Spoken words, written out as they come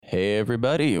Hey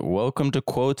everybody, welcome to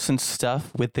Quotes and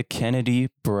Stuff with the Kennedy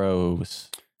Bros.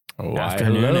 Oh,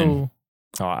 Afternoon.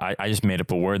 Oh, I just made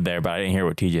up a word there, but I didn't hear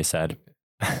what TJ said.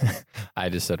 I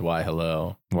just said why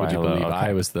hello. Why Would you hello? believe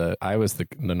Okay. I was the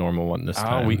normal one this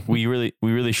time. We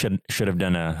really should have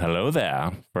done a hello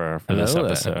there for this Hello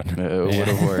there. episode. It would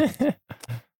have worked.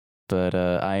 But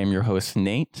I am your host,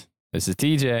 Nate, This is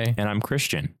TJ. And I'm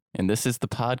Christian. and this is the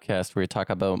podcast where we talk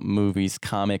about movies,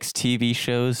 comics, TV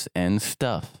shows, and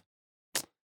stuff.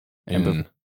 And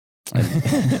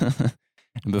And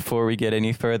And before we get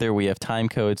any further, we have time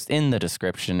codes in the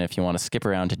description if you want to skip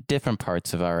around to different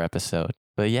parts of our episode.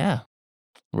 But yeah,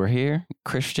 we're here.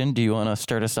 Christian, do you want to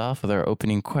start us off with our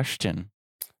opening question?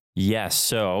 Yes.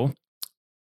 So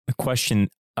the question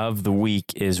of the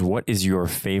week is, what is your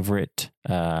favorite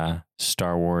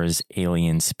Star Wars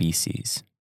alien species,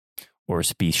 or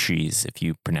species, if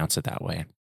you pronounce it that way?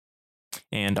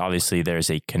 And obviously, there's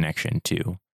a connection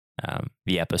to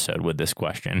the episode with this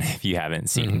question if you haven't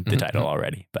seen the title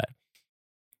already. But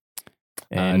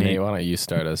Nate, why don't you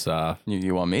start us off?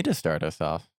 You want me to start us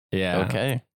off? Yeah.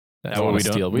 Okay. That's Oh, what we we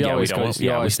don't- steal. We yeah, we always don't- go. yeah, We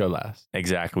we always go last.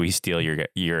 exactly, we steal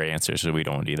your answer, so we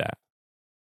don't do that.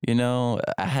 You know,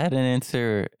 I had an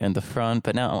answer in the front,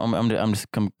 but now I'm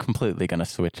just completely gonna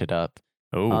switch it up.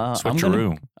 Oh, I'm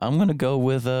switcheroo. I'm gonna go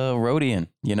with Rodian.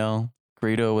 You know,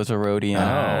 Greedo was a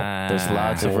Rodian. There's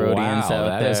lots of Rodians wow, out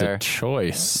that is there. a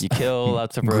choice. You kill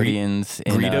lots of Gre- Rodians.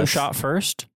 Greedo shot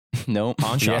first. Nope.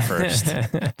 Han shot first.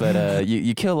 But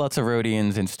you kill lots of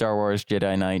Rodians in Star Wars,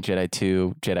 Jedi Knight, Jedi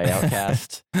 2, Jedi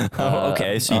Outcast. Oh,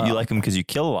 okay. So you like them because you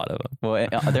kill a lot of them, Well,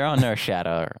 they're on Nar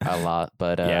Shaddaa a lot,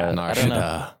 but Yeah, I don't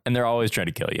know. and they're always trying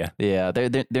to kill you. Yeah,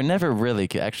 they're never really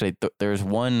good. Actually, there's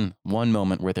one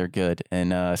moment where they're good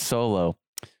in Solo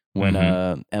when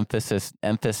Emphas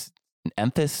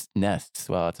nests.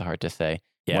 Well, it's hard to say.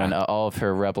 Yeah. When all of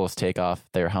her rebels take off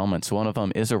their helmets, one of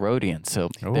them is a Rodian. So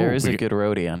there Ooh, is a we- good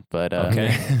Rodian, but Okay.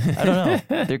 I don't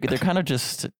know. They're kind of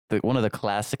just one of the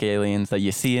classic aliens that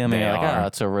you see them and They you're like, are. oh,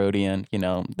 it's a Rodian. You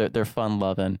know, they're fun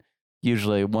loving.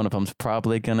 Usually one of them's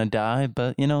probably gonna die,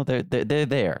 but you know they're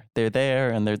there. They're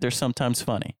there, and they're sometimes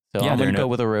funny. So Yeah, I'm gonna they're go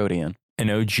with a Rodian. An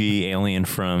OG alien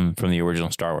from the original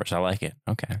Star Wars. I like it.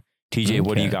 Okay. TJ,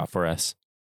 what do you Okay. got for us?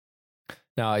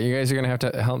 Now you guys are gonna have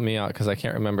to help me out because I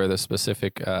can't remember the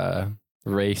specific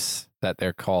race that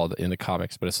they're called in the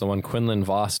comics, but it's the one Quinlan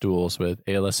Voss duels with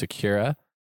Aayla Secura,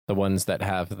 the ones that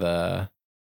have the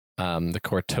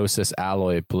cortosis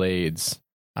alloy blades,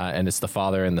 and it's the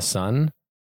father and the son.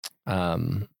 You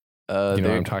know what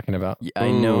I'm talking about?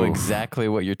 I know Ooh. exactly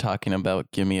what you're talking about.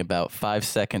 Give me about 5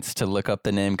 seconds to look up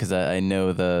the name because I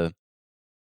know the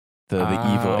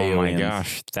evil aliens. Oh my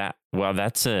gosh.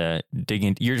 That's a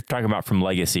digging. You're talking about from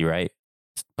Legacy, right?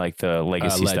 Like the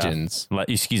Legacy stuff. Legends.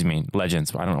 Excuse me,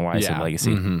 Legends. I don't know why I said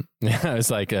Legacy. Mhm. Yeah,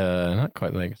 it's like not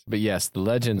quite Legacy, but yes, the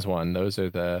Legends one. Those are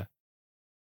the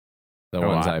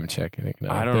ones I'm checking. No,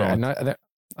 I don't know.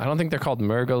 I don't think they're called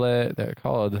Murglet. They're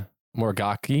called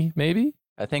Morgaki, maybe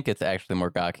I think it's actually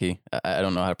Morgaki. I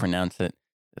don't know how to pronounce it.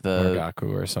 The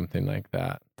Morgaku or something like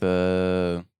that.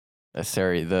 the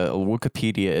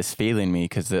Wikipedia is failing me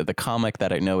because the comic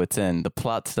that I know it's in, the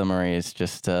plot summary is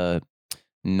just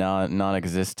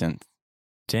non-existent.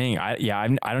 Dang. I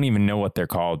don't even know what they're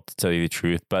called, to tell you the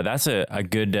truth, but that's a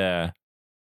good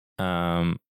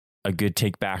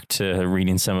take back to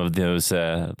reading some of those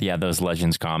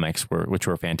Legends comics which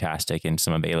were fantastic, and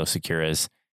some of Aayla Secura's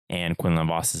and Quinlan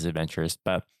Voss's adventures.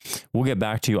 But we'll get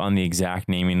back to you on the exact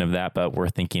naming of that, but we're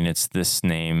thinking it's this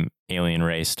name, alien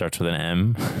race, starts with an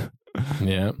M.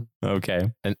 Yeah,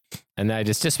 Okay. and that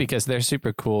just because they're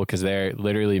super cool because they're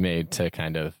literally made to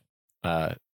kind of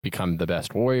become the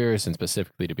best warriors and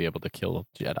specifically to be able to kill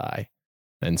Jedi,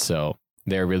 and so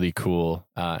they're really cool.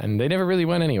 And they never really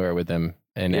went anywhere with them.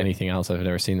 And anything else, I've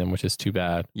never seen them, which is too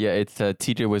bad. Yeah, it's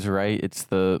TJ was right. It's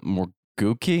the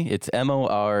Morguki. It's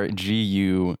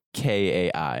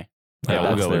Morgukai. Yeah, we'll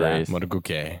That's go the with that. race.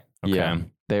 Morguke. Okay. Yeah,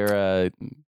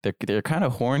 they're kind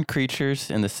of horned creatures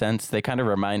in the sense they kind of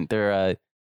remind they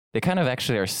kind of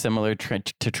actually are similar to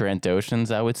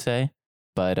Trandoshans, I would say,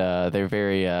 but they're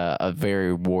a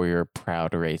very warrior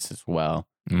proud race as well.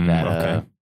 That Okay.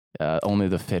 only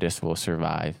the fittest will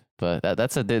survive. But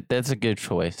that's a good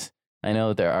choice. I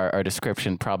know our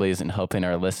description probably isn't helping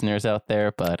our listeners out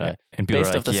there, but And people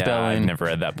based are off like, the I've spelling, never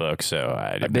read that book, so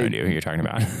I have no They- idea who you're talking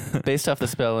about. based off the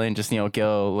spelling, just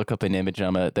go look up an image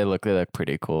on it. They look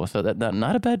pretty cool. So that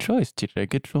not a bad choice, TJ.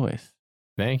 Good choice.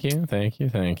 Thank you.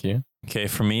 Okay,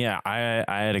 for me, I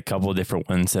had a couple of different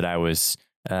ones that I was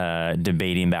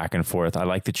debating back and forth. I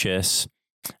like the Chiss.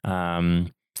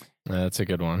 That's a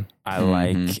good one. I Mhm.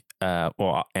 like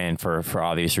and for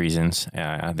obvious reasons,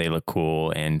 they look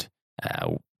cool, and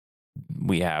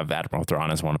we have Admiral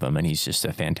Thrawn as one of them, and he's just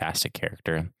a fantastic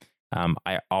character.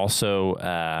 I also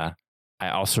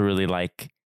really like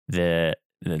the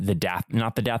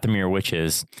not the Dathomir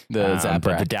witches, The Zabrak.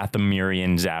 but the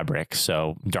Dathomirian Zabrak.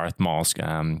 So Darth Maul's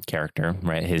character,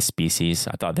 right? His species.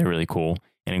 I thought they're really cool.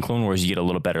 And in Clone Wars, you get a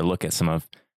little better look at some of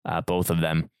both of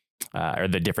them, or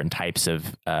the different types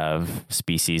of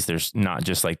species. There's not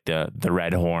just like the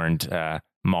red horned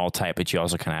Maul type, but you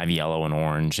also kind of have yellow and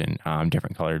orange and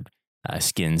different colored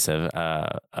skins of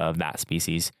that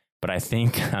species. But I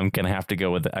think I'm gonna have to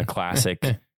go with a classic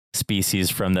species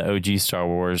from the OG Star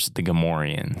Wars, the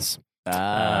Gamorreans.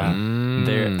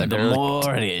 They're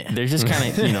Gamorrean. They're just kind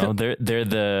of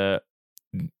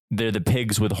they're the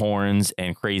pigs with horns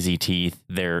and crazy teeth.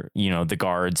 They're the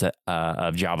guards of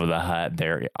Jabba the Hutt.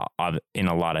 They're in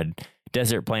a lot of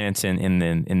desert planets in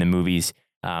the movies.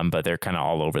 But they're kind of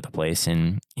all over the place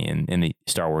in the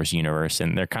Star Wars universe,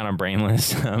 and they're kind of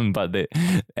brainless. But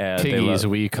Piggies,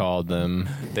 we called them.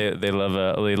 They love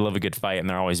a good fight, and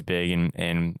they're always big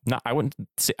and not.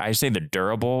 I say they're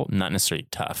durable, not necessarily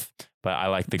tough. But I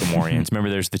like the Gamorreans.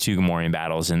 Remember, there's the 2 Gamorrean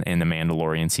battles in The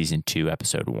Mandalorian season 2,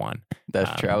 episode 1.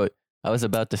 That's true. I was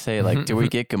about to say, like, do we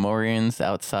get Gamorreans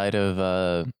outside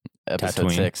of episode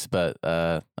Tatooine. 6? But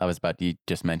you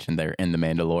just mentioned they're in The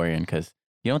Mandalorian, because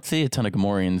you don't see a ton of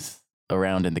Gamorreans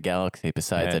around in the galaxy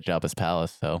besides at Jabba's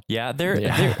palace. So yeah,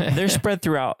 they're spread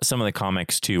throughout some of the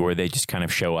comics too, where they just kind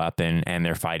of show up and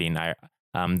they're fighting.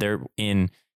 They're in.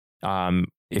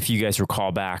 If you guys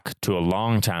recall back to a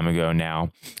long time ago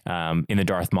now, in the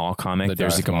Darth Maul comic,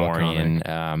 there's a Gamorrean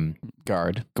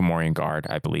Gamorrean guard,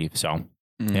 I believe. So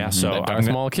yeah, so That Darth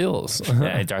Maul kills.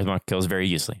 Darth Maul kills very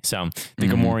easily. So the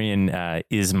Gamorrean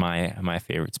is my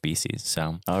favorite species.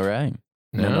 So all right.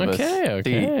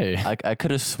 Okay. I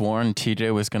could have sworn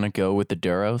TJ was going to go with the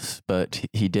Duros, but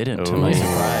he didn't, to my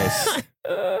surprise.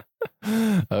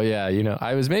 Oh yeah,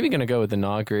 I was maybe gonna go with the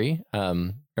Nagri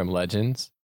from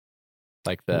Legends,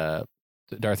 like the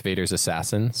Darth Vader's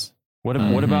assassins. what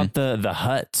about the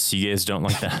Hutts? You guys don't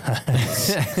like the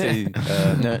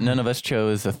Hutts? None of us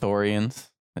chose Athorians.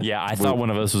 Yeah, I thought one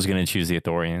of us was going to choose the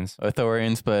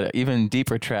Athorians, but even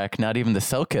deeper track, not even the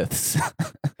Selkiths.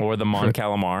 or the Mon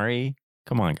Calamari.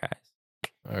 Come on, guys.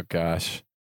 Oh gosh,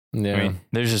 yeah. I mean,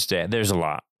 there's a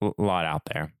lot out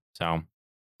there. So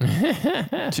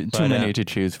too many to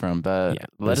choose from. But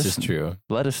this is true.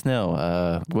 Let us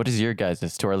know. What is your guys',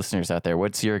 to our listeners out there?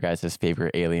 What's your guys'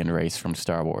 favorite alien race from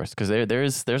Star Wars? Because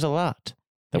there's a lot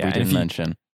that we didn't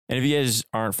mention. And if you guys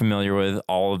aren't familiar with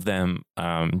all of them,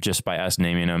 just by us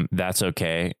naming them, that's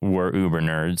okay. We're uber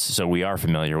nerds, so we are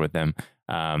familiar with them.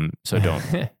 So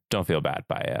don't feel bad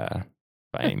by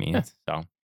any means. So,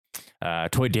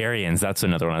 Toydarians, that's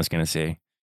another one I was going to say.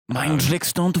 Mind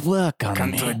tricks don't work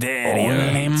on me.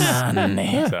 Only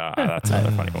money. So that's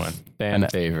another funny one. Fan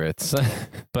favorites.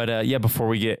 But before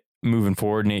we get moving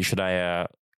forward, Nate, should I?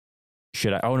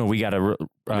 Oh no, we got to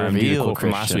reveal the quote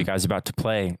from last week. I was about to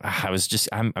play. I was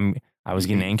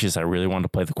getting anxious. I really wanted to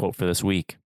play the quote for this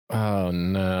week. Oh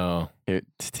no.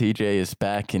 TJ is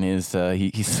back and he's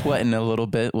sweating a little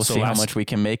bit. We'll see how much we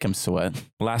can make him sweat.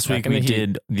 Last week we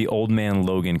did the Old Man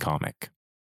Logan comic.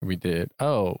 We did.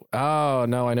 Oh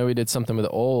no, I know we did something with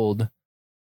an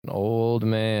old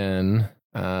man.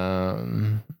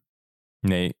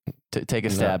 Nate, take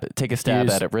a stab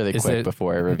at it really quick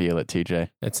before I reveal it, TJ.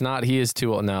 It's not. He is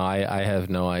too old. No, I have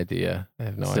no idea.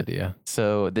 idea.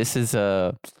 So this is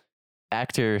a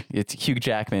actor. It's Hugh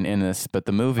Jackman in this, but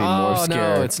the movie more scary.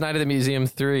 Oh no, it's Night at the Museum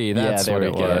 3. That's what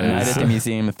it was. Night at the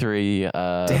Museum 3.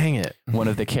 Dang it! One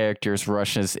of the characters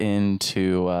rushes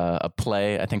into a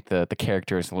play. I think the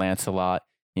character is Lancelot,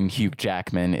 and Hugh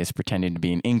Jackman is pretending to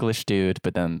be an English dude,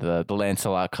 but then the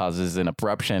Lancelot causes an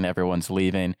eruption. Everyone's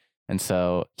leaving. And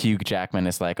so Hugh Jackman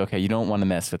is like, okay, you don't want to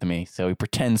mess with me. So he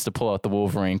pretends to pull out the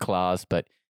Wolverine claws, but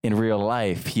in real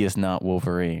life, he is not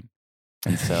Wolverine.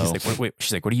 And so he's like, wait,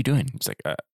 she's like, what are you doing? He's like,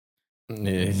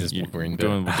 he's just Wolverine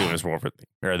doing his Wolverine thing.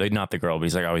 Or not the girl, but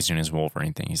he's like, oh, he's doing his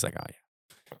Wolverine thing. He's like, oh yeah.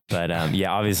 But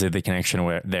obviously the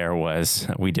connection there was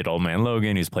we did Old Man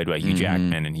Logan, who's played by Hugh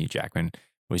Jackman, and Hugh Jackman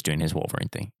was doing his Wolverine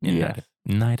thing in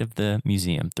Night of the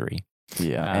Museum 3.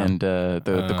 Yeah, and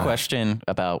the question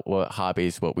about what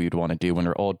hobbies, what we would want to do when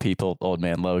we're old people, Old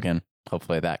Man Logan.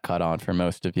 Hopefully that caught on for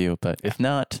most of you, but if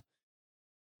not,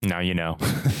 now you know.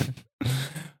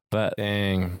 But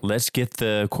dang, let's get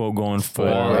the quote going for.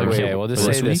 Okay, we'll just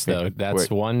say this though. That's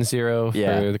 1-0 for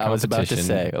the competition. I was about to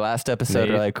say last episode,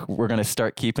 we're gonna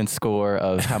start keeping score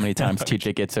of how many times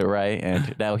TJ gets it right,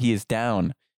 and now he is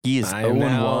down. He is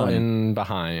 0-1 and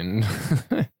behind.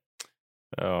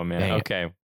 Oh man. Dang it.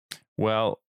 Okay.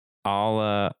 Well,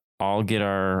 I'll get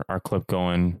our clip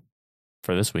going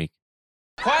for this week.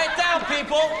 Quiet down,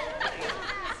 people.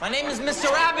 My name is Mr.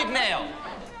 Abagnale.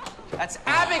 That's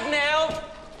Abagnale,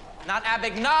 not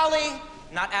Abagnale,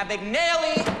 not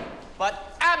Abagnale,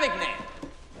 but Abagnale.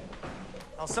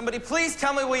 Now, somebody please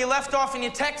tell me where you left off in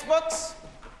your textbooks.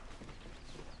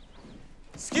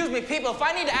 Excuse me, people, if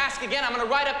I need to ask again, I'm going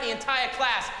to write up the entire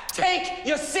class. Take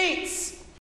your seats.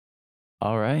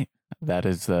 All right. That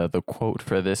is the quote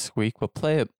for this week. We'll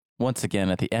play it once again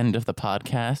at the end of the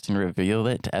podcast and reveal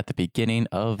it at the beginning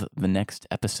of the next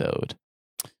episode.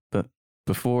 But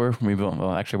before we we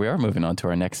are moving on to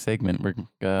our next segment. We're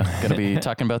going to be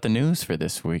talking about the news for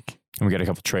this week. We got a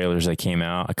couple trailers that came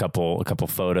out, a couple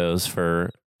photos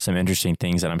for some interesting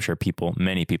things that I'm sure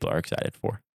many people are excited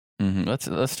for. Mm-hmm.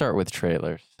 Let's start with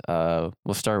trailers.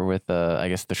 We'll start with I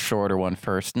guess the shorter one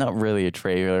first. Not really a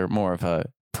trailer, more of a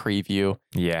preview.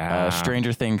 Yeah.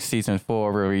 Stranger Things season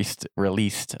 4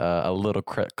 released a little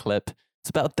clip. It's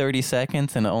about 30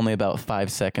 seconds and only about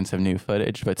 5 seconds of new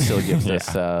footage, but still gives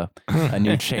us a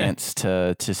new chance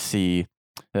to see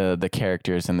the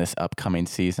characters in this upcoming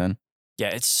season. Yeah,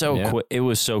 it's so quick. It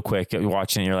was so quick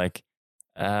watching it. You're like,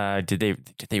 did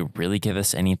they really give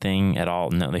us anything at all?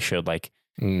 No, they showed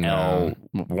Elle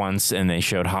once, and they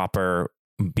showed Hopper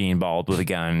being bald with a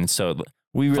gun. So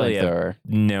we really have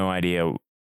no idea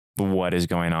what is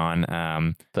going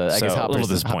on. But I guess Hopper's a little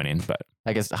disappointing. But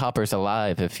I guess Hopper's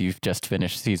alive if you've just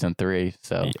finished season 3.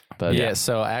 So,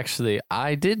 So actually,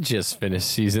 I did just finish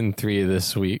season 3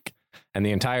 this week. And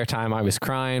the entire time I was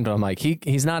crying, but I'm like,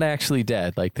 he's not actually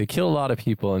dead. Like, they kill a lot of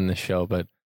people in the show, but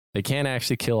they can't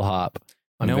actually kill Hop.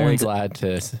 I'm very glad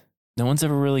to. No one's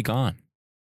ever really gone.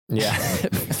 Yeah.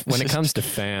 When it comes to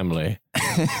family.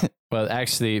 Well,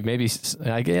 actually, maybe,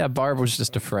 Barb was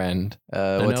just a friend.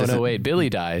 Wait, Billy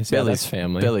dies. Yeah, that's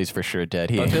family. Billy's for sure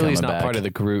dead. But Billy's not part of the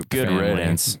group. Good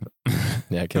riddance.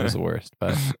 Yeah, Kim's the worst.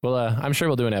 But I'm sure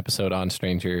we'll do an episode on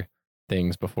Stranger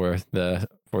Things before the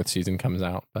 4th season comes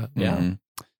out. But yeah,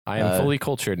 I am fully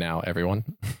cultured now,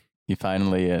 everyone. He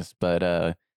finally is. But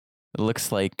it looks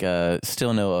like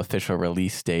still no official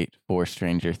release date for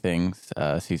Stranger Things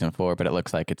season 4, but it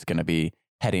looks like it's going to be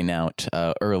heading out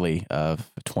early of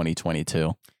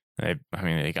 2022. They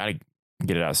got to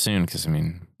get it out soon because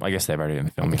I guess they've already been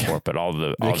filming before, but all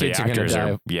the kids actors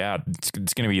are it's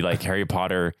going to be like Harry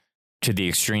Potter to the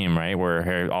extreme, right?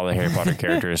 Where all the Harry Potter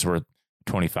characters were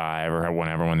 25 or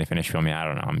whatever when they finish filming. I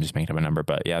don't know. I'm just making up a number,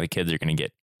 but yeah, the kids are going to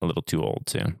get a little too old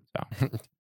soon. So.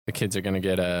 The kids are going to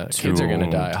get kids are going to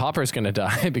die. Hopper's going to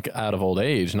die out of old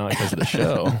age, not because of the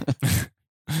show.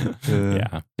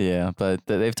 Yeah, but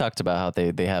they've talked about how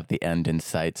they have the end in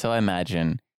sight. So I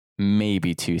imagine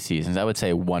maybe 2 seasons. I would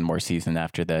say 1 more season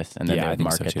after this, and then they would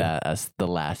market that as the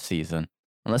last season.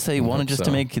 Unless they wanted just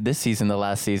to make this season the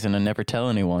last season and never tell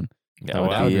anyone. Yeah,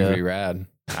 that would be pretty rad.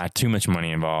 Too much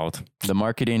money involved. The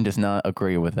marketing does not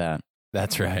agree with that.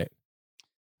 That's right.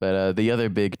 But the other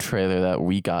big trailer that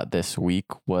we got this week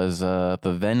was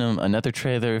another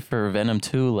trailer for Venom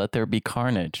 2, Let There Be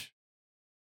Carnage.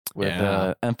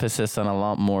 With emphasis on a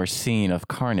lot more scene of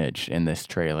carnage in this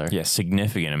trailer. Yeah,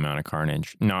 significant amount of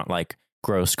carnage. Not like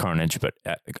gross carnage, but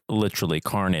literally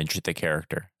Carnage, the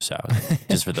character. So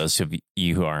just for those of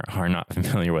you who are not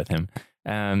familiar with him.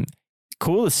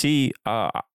 Cool to see.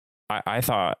 I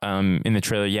thought in the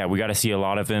trailer, we got to see a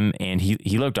lot of him, and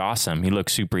he looked awesome. He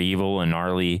looked super evil and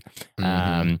gnarly.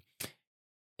 And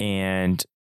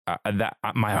that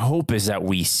my hope is that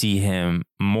we see him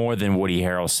more than Woody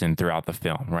Harrelson throughout the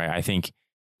film, right? I think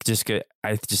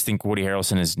I just think Woody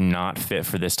Harrelson is not fit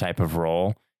for this type of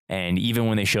role. And even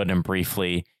when they showed him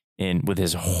briefly with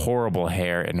his horrible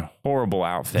hair and horrible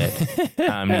outfit,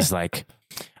 he's like,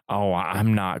 "Oh,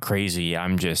 I'm not crazy.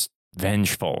 I'm just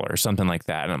vengeful," or something like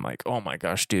that. And I'm like, "Oh my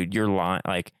gosh, dude, your line,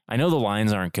 like, I know the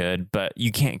lines aren't good, but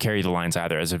you can't carry the lines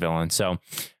either as a villain." So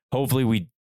hopefully we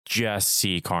just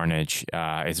see Carnage,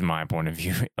 is my point of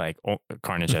view, like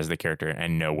Carnage as the character,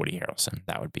 and no Woody Harrelson.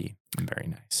 That would be very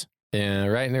nice. Yeah,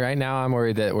 right now I'm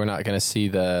worried that we're not going to see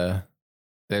there's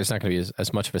not going to be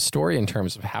as much of a story in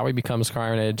terms of how he becomes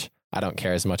Carnage. I don't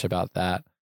care as much about that.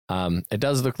 It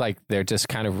does look like they're just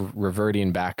kind of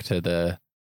reverting back to the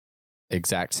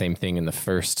exact same thing in the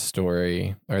first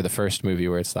story or the first movie,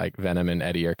 where it's like Venom and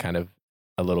Eddie are kind of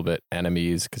a little bit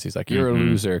enemies because he's like, "You're a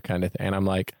loser," kind of thing. And I'm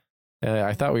like,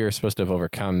 I thought we were supposed to have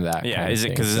overcome that. Yeah, is it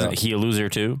because isn't he a loser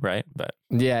too, right? But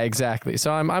yeah, exactly.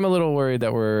 So I'm a little worried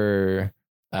that we're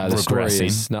the story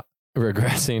is not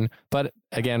regressing. But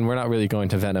again, we're not really going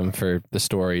to Venom for the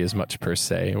story as much per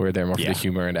se. We're there more for the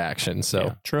humor and action.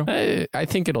 So true. I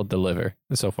think it'll deliver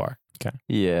so far.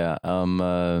 Yeah.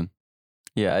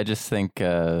 Yeah. I just think.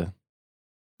 I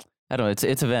don't know.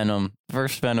 It's a Venom.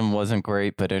 First Venom wasn't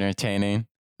great, but entertaining.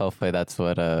 Hopefully, that's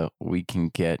what we can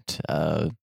get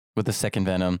with the second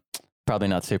Venom. Probably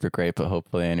not super great, but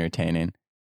hopefully entertaining.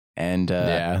 And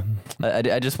Yeah.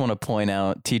 I just want to point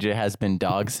out TJ has been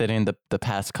dog sitting the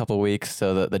past couple weeks,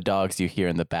 so the dogs you hear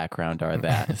in the background are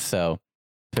that. So,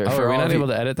 Are we all not of you- able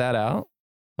to edit that out?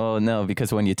 Oh no,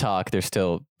 because when you talk, they're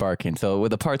still barking. So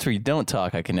with the parts where you don't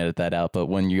talk, I can edit that out. But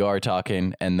when you are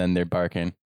talking and then they're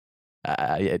barking,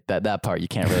 that part you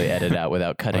can't really edit out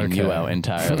without cutting you Okay. out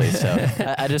entirely. So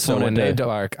I just So when wanted they to.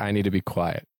 bark, I need to be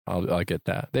quiet. I'll get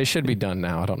that. They should be done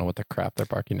now. I don't know what the crap they're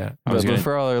barking at. But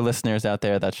for all our listeners out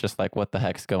there, that's just like, what the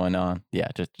heck's going on? Yeah,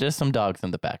 just some dogs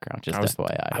in the background. Just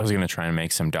FYI. I was gonna try and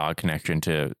make some dog connection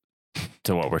to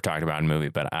what we're talking about in the movie,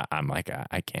 but I'm like,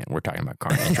 I can't. We're talking about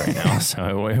Carnage right now,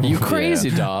 so You crazy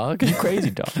dog. you crazy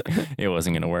dog. It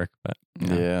wasn't gonna work, but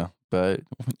Yeah, but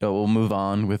we'll move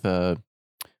on with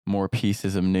more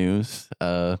pieces of news.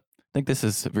 I think this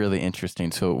is really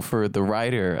interesting. So for the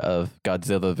writer of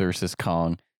Godzilla vs.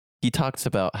 Kong, he talks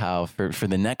about how for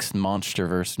the next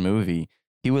MonsterVerse movie,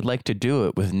 he would like to do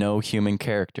it with no human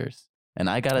characters. And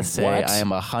I gotta say, What? I am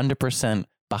 100%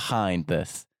 behind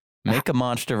this. Make a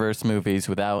MonsterVerse movies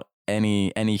without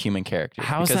any human characters.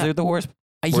 How's because that- they're the worst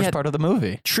yeah, part of the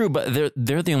movie. true, but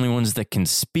they're the only ones that can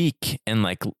speak and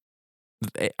like.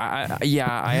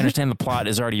 I understand the plot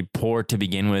is already poor to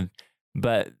begin with,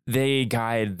 but they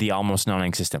guide the almost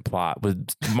non-existent plot with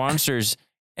monsters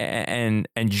and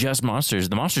just monsters.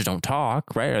 The monsters don't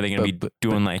talk, right? Are they going to be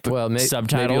doing like Well,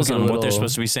 subtitles maybe on a what they're little-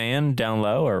 supposed to be saying down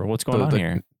low, or what's going on But-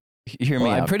 here? Hear me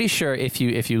Well, I'm out. pretty sure if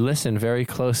you listen very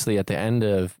closely at the end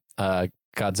of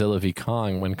Godzilla v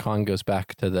Kong, when Kong goes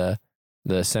back to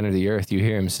the center of the earth, you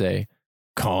hear him say,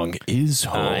 "Kong is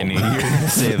home." I knew you were going to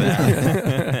say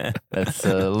that. That's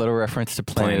a little reference to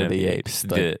Planet of the Apes.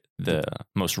 But the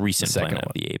most recent The second Planet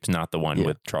of one. the Apes, not the one Yeah.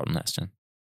 with Charlton Heston.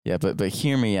 yeah, but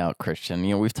hear me out, Christian.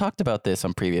 You know, we've talked about this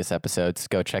on previous episodes.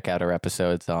 Go check out our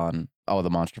episodes on all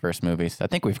the MonsterVerse movies. I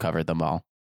think we've covered them all.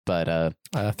 But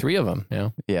 3 of them. Yeah.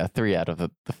 yeah, 3 out of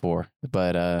the 4.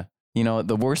 But you know,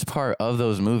 the worst part of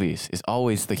those movies is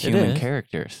always the human is.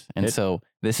 characters. And It- so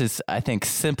this is, I think,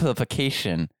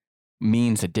 simplification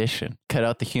means addition. Cut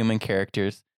out the human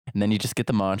characters, and then you just get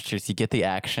the monsters. You get the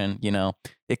action. You know,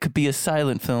 it could be a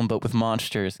silent film, but with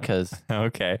monsters, because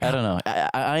Okay. I don't know.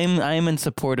 I'm in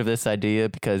support of this idea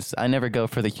because I never go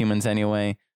for the humans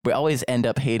anyway. We always end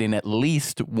up hating at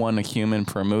least one human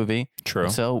per movie. True.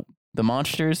 So the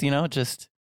monsters, you know, just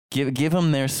give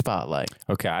them their spotlight.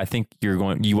 Okay, I think you're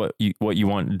going. What you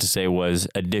wanted to say was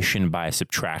addition by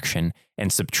subtraction,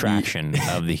 and subtraction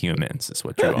of the humans is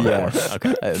what you're going for.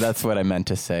 Okay, That's what I meant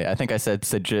to say. I think I said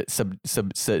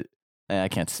I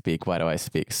can't speak. Why do I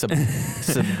speak? I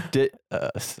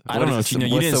don't know what you know.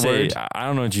 You what's didn't the say. word? I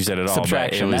don't know what you said at all. but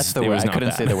Subtraction. it was, That's the it word. was I not couldn't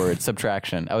that. say the word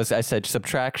subtraction. I said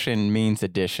subtraction means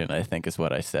addition, I think is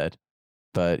what I said.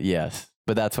 But yes.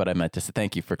 But that's what I meant to say.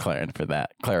 Thank you for clarifying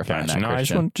that. Gotcha. that, No, I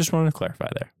Christian. just wanted to clarify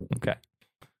there. Okay.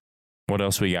 What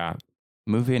else we got?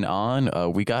 Moving on,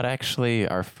 we got actually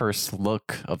our first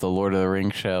look of the Lord of the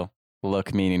Rings show.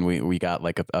 Look meaning we got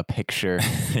like a picture,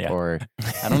 Yeah. or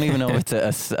I don't even know if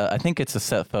it's I think it's a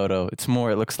set photo. It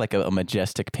looks like a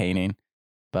majestic painting.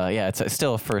 But yeah, it's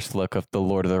still a first look of the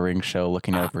Lord of the Rings show,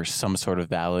 looking over some sort of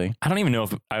valley. I don't even know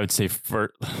if I would say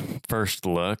first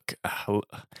look.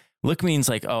 Look means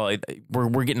like, oh,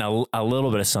 we're getting a little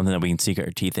bit of something that we can sink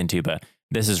our teeth into, but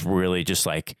this is really just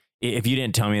like, if you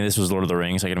didn't tell me this was Lord of the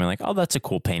Rings, I could be like, oh, that's a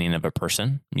cool painting of a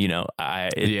person. You know,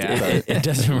 it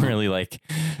doesn't really like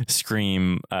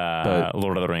scream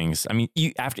Lord of the Rings. I mean,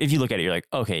 if you look at it, you're like,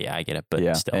 okay, yeah, I get it, but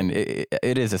Yeah, still, and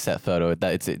it is a set photo.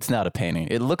 It's not a painting.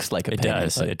 It looks like a it painting.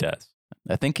 does. but It does.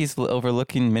 I think he's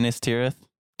overlooking Minas Tirith.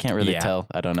 Can't really Yeah. tell.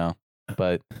 I don't know,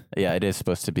 but yeah, it is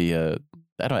supposed to be a.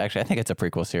 I think it's a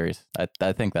prequel series.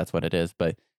 I think that's what it is.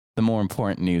 But the more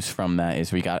important news from that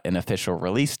is we got an official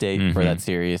release date for that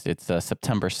series. It's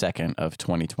September 2nd of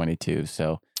 2022.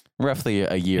 So roughly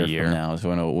a year from now is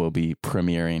when it will be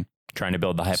premiering. Trying to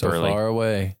build the hype So early. far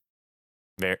away.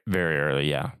 Very, very early.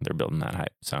 Yeah. They're building that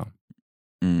hype. So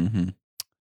Mm-hmm.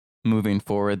 Moving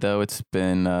forward, though, it's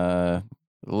been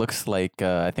looks like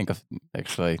I think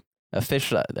actually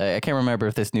official. I can't remember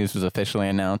if this news was officially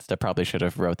announced. I probably should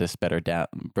have wrote this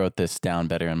down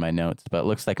better in my notes. But it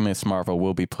looks like Ms. Marvel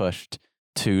will be pushed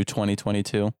to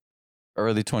 2022,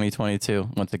 early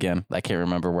 2022. Once again, I can't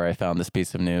remember where I found this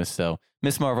piece of news. So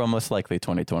Ms. Marvel most likely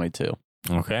 2022.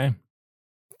 okay.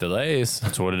 Delays.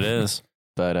 That's what it is.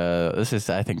 But this is,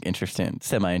 I think,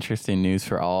 semi-interesting news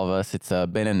for all of us. It's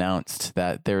been announced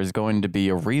that there is going to be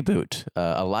a reboot,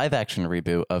 a live-action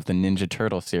reboot of the Ninja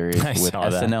Turtle series I with saw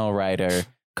that. SNL writer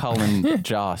Colin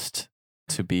Jost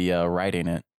to be writing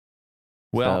it.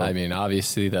 Well, So- I mean,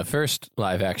 obviously, the first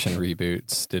live action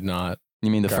reboots did not. You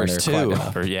mean the garner first quite two?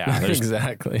 enough. there's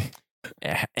Exactly.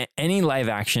 any live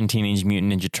action Teenage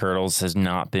Mutant Ninja Turtles has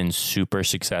not been super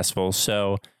successful.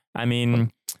 So, I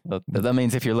mean, Well, that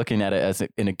means if you're looking at it as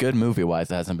in a good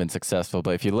movie-wise, it hasn't been successful.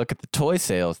 But if you look at the toy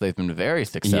sales, they've been very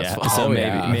successful. yeah. So Oh, maybe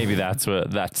yeah. maybe that's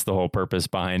the whole purpose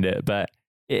behind it. But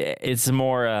it's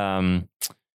more,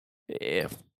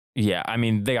 yeah. I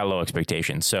mean, they got low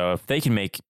expectations. So if they can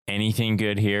make anything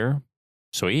good here,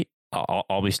 sweet.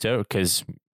 I'll be stoked because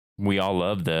we all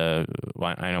love well,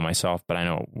 I know myself, but I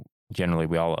know generally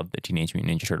we all love the Teenage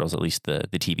Mutant Ninja Turtles, at least the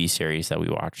TV series that we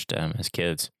watched as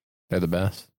kids. They're the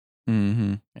best.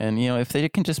 Mm-hmm. And, if they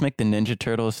can just make the Ninja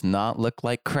Turtles not look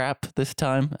like crap this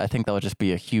time, I think that would just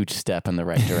be a huge step in the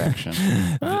right direction.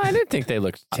 I didn't think they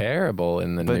looked terrible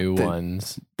in the But new the-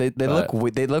 ones. They But-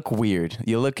 look weird.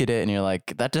 You look at it and you're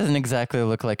like, that doesn't exactly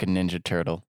look like a Ninja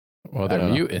Turtle. Well, I they're don't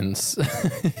know. mutants.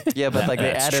 Yeah, but like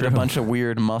they That's added a true. bunch of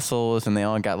weird muscles and they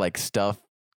all got like stuff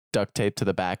duct taped to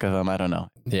the back of them. I don't know.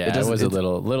 Yeah, It it, doesn't- was a it's-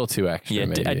 little too extra. Yeah,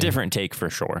 maybe. a different take for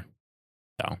sure.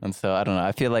 And so I don't know.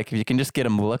 I feel like if you can just get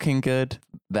them looking good,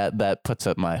 that puts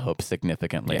up my hopes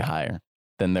significantly Yeah. higher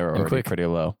than they're And already quick- pretty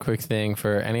low. Quick thing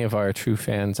for any of our true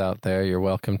fans out there, you're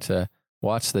welcome to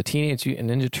watch the Teenage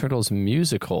Mutant Ninja Turtles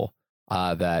musical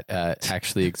that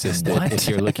actually existed. What? If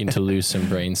you're looking to lose some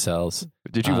brain cells,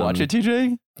 Did you watch Um, it,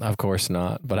 TJ? of course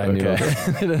not. But I knew of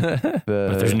it.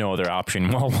 But there's no other option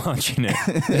while watching it.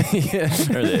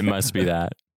 Yeah. Or it must be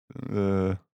that.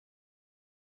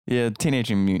 Yeah,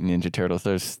 Teenage Mutant Ninja Turtles.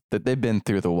 They've been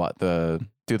through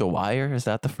through the wire. Is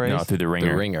that the phrase? No, through the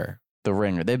ringer. The ringer. The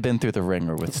ringer. They've been through the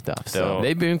ringer with stuff. So So-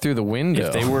 They've been through the window.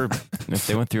 If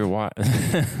they went through a wire,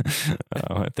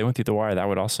 if they went through the wire, that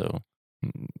would also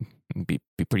be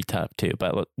pretty tough too.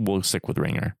 But we'll stick with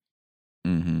ringer.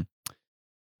 hmm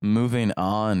Moving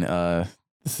on.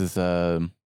 This is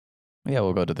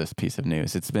we'll go to this piece of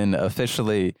news. It's been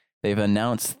officially. They've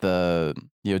announced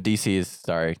DC is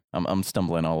sorry. I'm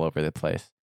stumbling all over the place.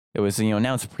 It was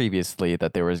announced previously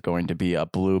that there was going to be a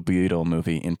Blue Beetle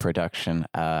movie in production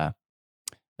at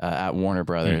Warner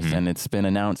Brothers, Mhm. and it's been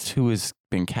announced who has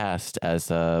been cast as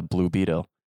Blue Beetle.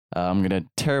 I'm gonna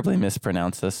terribly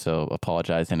mispronounce this, so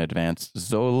apologize in advance.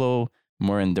 Zolo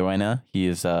Moranduena. He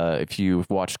is if you've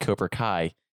watched Cobra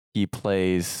Kai, he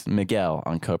plays Miguel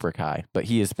on Cobra Kai, but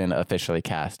he has been officially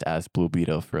cast as Blue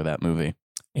Beetle for that movie.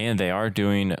 And they are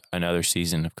doing another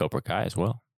season of Cobra Kai as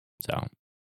well. So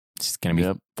it's going to be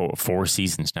Yep. four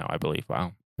seasons now, I believe.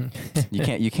 Wow.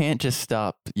 You can't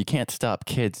stop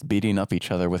kids beating up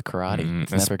each other with karate. Mm,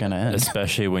 It's never gonna end.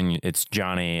 Especially when it's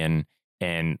Johnny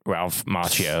and Ralph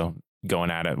Macchio going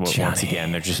at it once Johnny.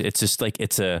 again. It's just like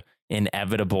it's a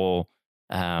inevitable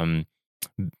battle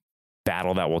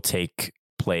that will take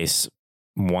place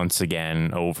once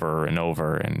again over and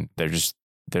over, and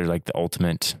they're like the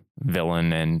ultimate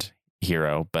villain and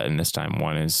hero, but in this time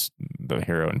one is the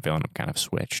hero and villain have kind of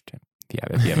switched. Yeah,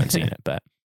 if you haven't seen it, but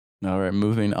All right,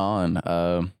 moving on.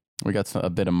 We got a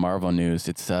bit of Marvel news.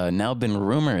 It's now been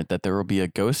rumored that there will be a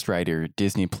Ghost Rider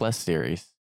Disney Plus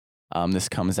series. This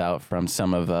comes out from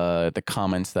some of the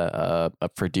comments that a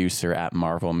producer at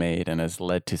Marvel made and has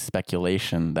led to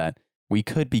speculation that we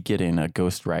could be getting a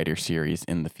Ghost Rider series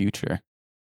in the future.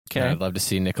 Yeah, I'd love to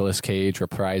see Nicolas Cage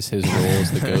reprise his role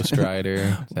as the Ghost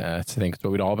Rider. I think it's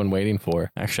what we'd all been waiting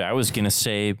for. actually I was gonna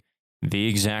say the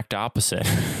exact opposite.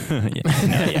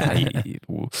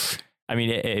 I mean,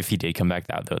 if he did come back,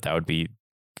 that would be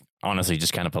honestly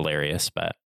just kind of hilarious.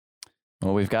 But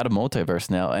Well, we've got a multiverse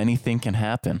now. Anything can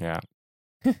happen. yeah,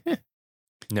 that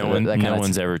kinda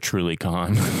one's ever truly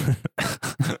gone.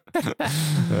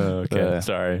 Okay,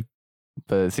 sorry.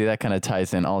 But see, that kind of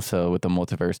ties in also with the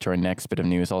multiverse to our next bit of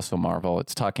news. Also, Marvel.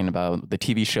 It's talking about the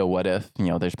TV show What If.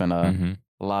 There's been Mhm.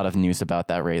 a lot of news about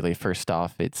that lately. First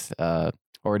off, it's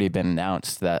already been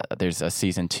announced that there's a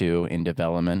season 2 in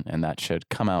development, and that should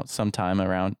come out sometime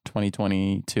around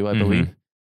 2022, I Mhm. believe.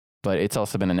 But it's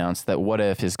also been announced that What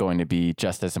If is going to be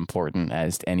just as important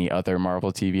as any other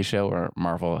Marvel TV show or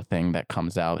Marvel thing that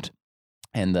comes out.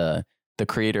 And the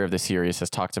creator of the series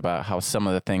has talked about how some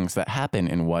of the things that happen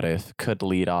in What If could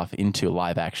lead off into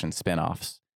live action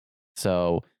spinoffs.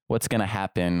 So what's going to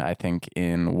happen, I think,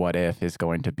 in What If is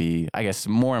going to be, I guess,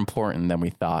 more important than we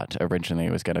thought originally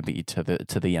it was going to be to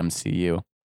the MCU.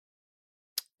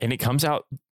 And it comes out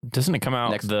Doesn't it come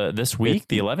out Next- this week,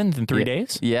 the 11th, in 3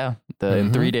 days? Yeah,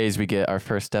 in 3 days we get our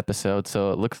first episode,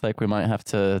 so it looks like we might have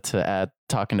to add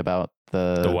talking about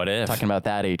The what if. talking about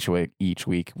that each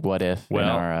week. What if? in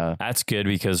Well, our, that's good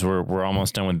because we're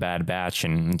almost done with Bad Batch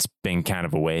and it's been kind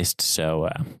of a waste. So,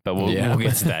 but we'll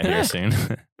get to that here soon.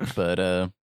 but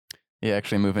yeah,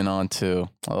 actually moving on to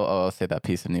I'll say that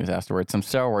piece of news afterwards. Some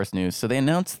Star Wars news. So they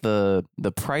announced the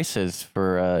prices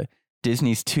for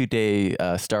Disney's 2-day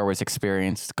Star Wars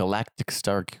experience, Galactic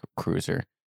Star Cruiser.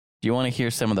 Do you want to hear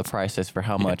some of the prices for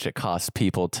how much it costs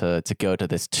people to go to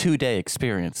this 2-day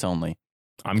experience only?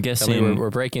 I'm I mean, guessing we're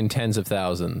breaking tens of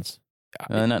thousands.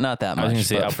 Not that I was much. going to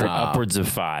say but for, upwards of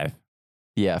 5.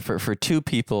 yeah, for 2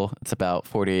 people it's about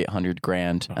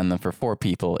 $4,800, and then for 4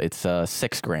 people it's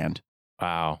 $6,000.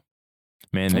 Wow.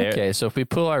 Man, they're Okay, so if we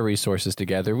pull our resources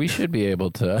together, we should be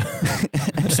able to.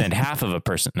 send half of a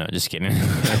person. No, just kidding.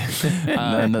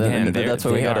 No, that's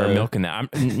what we they gotta- are milking that.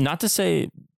 I'm not to say,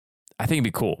 I think it'd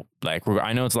be cool. Like,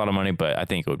 I know it's a lot of money, but I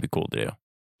think it would be cool to do.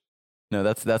 No,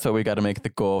 that's what we got to make the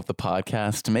goal of the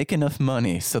podcast: to make enough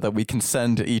money so that we can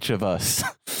send each of us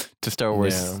to Star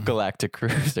Wars Yeah. Galactic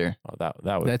Cruiser. Oh, that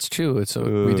would. That's true. It's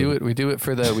we do it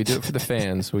for the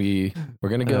fans. We're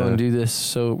gonna go and do this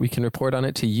so we can report on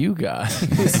it to you guys.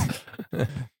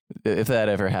 If that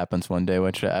ever happens one day,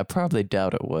 which I probably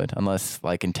doubt it would, unless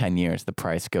like in 10 years the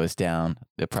price goes down.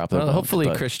 It probably Well, won't, hopefully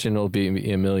but- Christian will be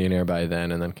a millionaire by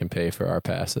then and then can pay for our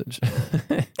passage.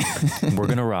 We're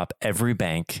gonna rob every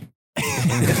bank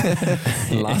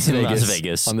In Las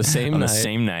Vegas on the same night,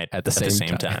 same night at the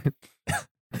same time.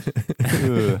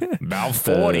 About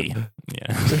 40.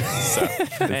 Yeah.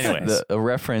 So, anyways, a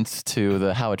reference to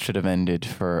the how it should have ended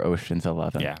for Ocean's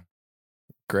 11. yeah.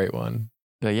 Great one.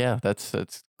 But yeah, that's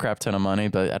crap ton of money,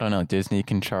 but I don't know. Disney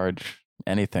can charge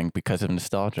anything because of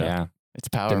nostalgia. Yeah. It's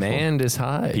powerful. Demand is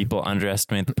high. People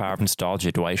underestimate the power of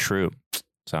nostalgia. Dwight Schrute.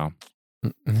 So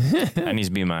that needs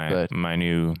to be Good. my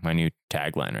new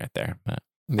tagline right there. But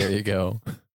There you go.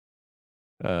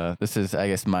 This is, I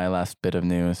guess, my last bit of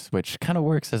news, which kind of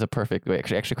works as a perfect way.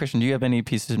 Actually, Christian, do you have any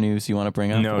pieces of news you want to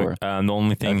bring up? no, or? the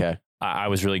only thing Okay. I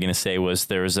was really going to say was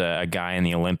there was a guy in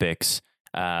the Olympics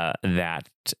that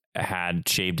had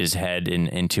shaved his head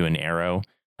into an arrow,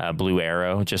 a blue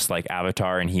arrow, just like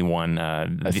Avatar, and he won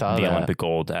the saw that. Olympic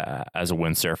gold as a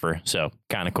windsurfer. So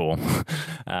kind of cool.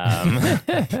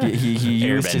 He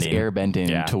used his Airbending. airbending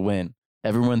Yeah. to win.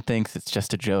 Everyone thinks it's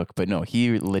just a joke, but no,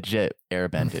 he legit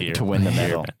airbended to win the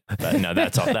medal. But no,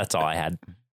 that's all I had.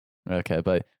 Okay,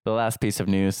 but the last piece of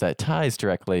news that ties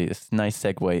directly, this nice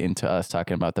segue into us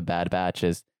talking about the Bad Batch,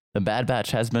 is the Bad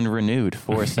Batch has been renewed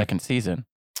for a second season,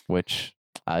 which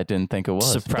I didn't think it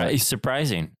was.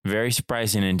 Surprising, very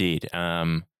surprising indeed.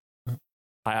 I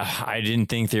didn't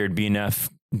think there'd be enough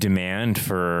demand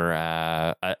for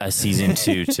a season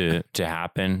to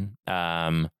happen.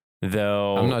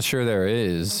 Though I'm not sure there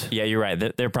is. Yeah, you're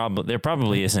right. There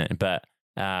probably isn't, but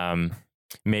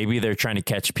maybe they're trying to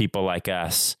catch people like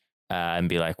us and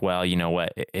be like, well, you know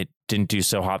what, it didn't do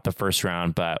so hot the first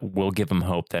round, but we'll give them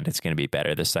hope that it's going to be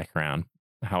better the second round.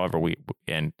 However,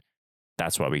 and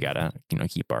that's why we gotta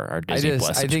keep our Disney Plus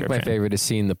I think my subscription. favorite is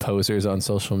seeing the posers on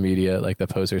social media, like the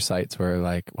poser sites where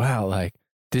like, wow, like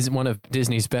one of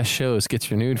Disney's best shows gets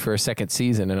renewed for a second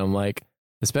season, and I'm like,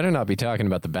 this better not be talking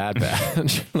about the Bad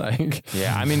Batch. Like,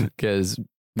 Yeah, I mean, because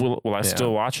will I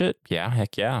still watch it? Yeah,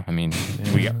 heck yeah. I mean,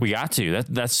 we got to.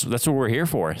 That's what we're here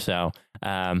for. So,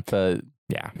 But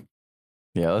yeah.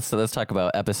 let's talk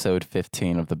about episode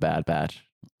 15 of the Bad Batch.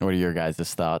 What are your guys'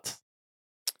 thoughts?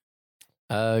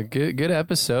 good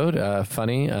episode.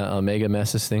 Funny. Omega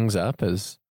messes things up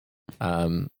as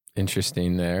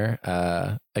interesting there.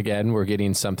 Again, we're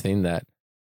getting something that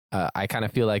I kind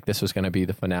of feel like this was going to be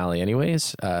the finale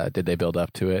anyways. Did they build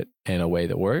up to it in a way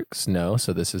that works? No.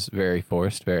 So this is very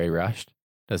forced, very rushed.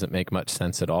 Doesn't make much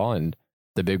sense at all. And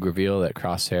the big reveal that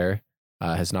Crosshair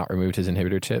has not removed his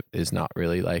inhibitor chip is not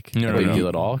really like a big deal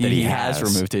at all. He has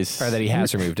removed his... Or that he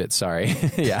has removed it. Sorry.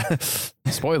 Yeah.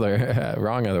 Spoiler.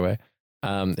 Wrong other way.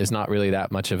 Is not really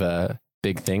that much of a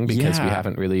big thing because we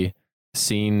haven't really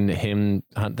seen him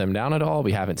hunt them down at all.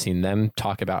 We haven't seen them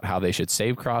talk about how they should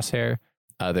save Crosshair.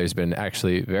 There's been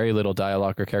actually very little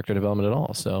dialogue or character development at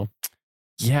all. So,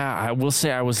 yeah, I will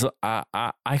say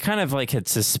I kind of like had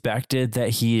suspected that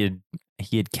he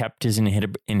had kept his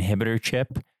inhibitor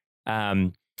chip.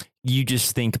 You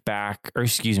just think back, or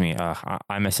excuse me,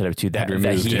 I messed it up too. That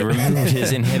he removed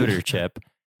his inhibitor chip.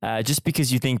 Just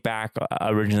because you think back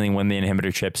originally when the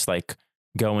inhibitor chips like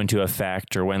go into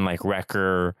effect, or when like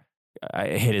Wrecker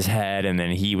hit his head and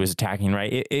then he was attacking,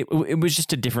 right? It was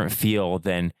just a different feel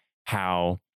than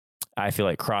how I feel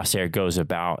like Crosshair goes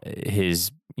about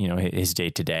his his day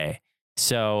to day.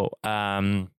 So,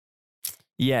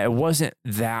 yeah, it wasn't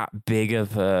that big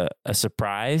of a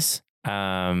surprise.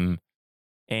 And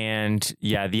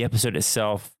yeah, the episode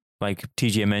itself, like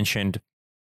TJ mentioned,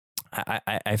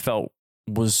 I felt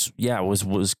was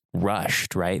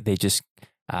rushed, right? They just,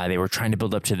 they were trying to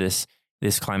build up to this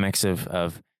climax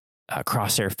of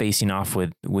Crosshair facing off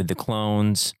with the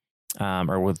clones,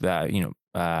 or with,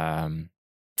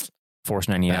 Force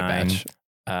 99.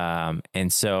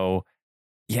 And so,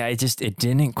 yeah, it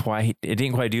didn't quite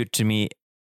do it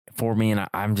for me. And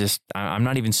I'm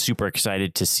not even super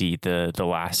excited to see the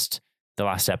last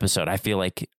episode. I feel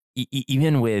like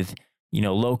even with,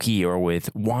 Loki or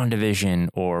with WandaVision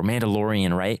or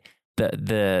Mandalorian, right?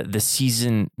 The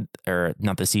season, or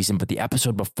not the season, but the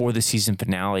episode before the season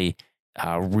finale,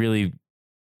 really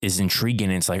is intriguing.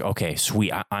 And it's like, okay,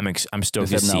 sweet. I'm stoked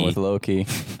to see. Not with Loki.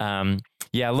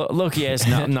 Yeah, Loki is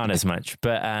not as much,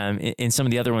 but in some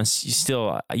of the other ones,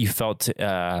 you felt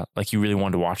like you really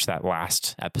wanted to watch that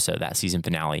last episode, that season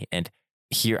finale. And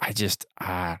here, I just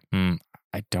I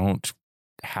don't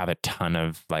have a ton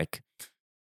of like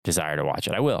desire to watch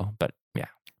it. I will, but yeah,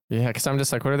 because I'm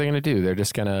just like, what are they going to do? They're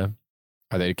just are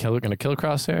they going to kill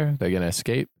Crosshair? They're going to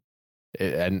escape?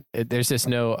 There's just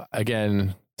no,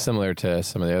 again, similar to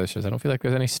some of the other shows, I don't feel like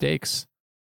there's any stakes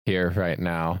here right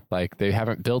now. Like, they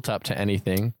haven't built up to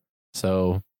anything.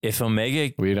 So if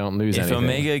Omega, we don't lose anything. If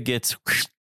Omega gets,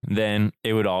 then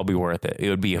it would all be worth it. It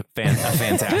would be a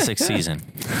fantastic season.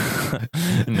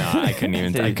 No, I couldn't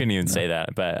even say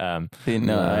that. But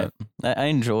I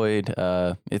enjoyed.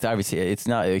 It's obviously, it's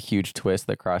not a huge twist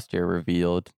that Crosshair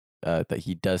revealed that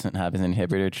he doesn't have his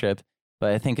inhibitor chip.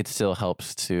 But I think it still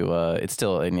helps to, it's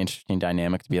still an interesting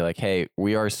dynamic to be like, hey,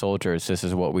 we are soldiers. This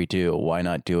is what we do. Why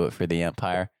not do it for the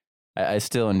Empire? I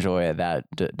still enjoy that,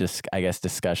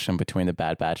 discussion between the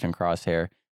Bad Batch and Crosshair.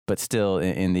 But still,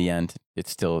 in the end, it's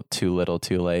still too little,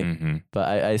 too late. Mm-hmm. But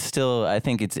I still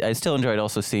enjoyed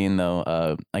also seeing,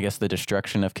 though, the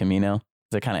destruction of Kamino.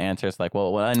 It kind of answers like,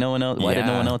 well, why did no one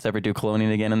else ever do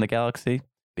cloning again in the galaxy?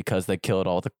 Because they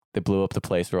killed they blew up the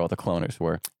place where all the cloners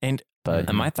were. And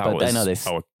my thought was, I know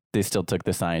they still took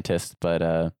the scientists, but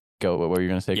what were you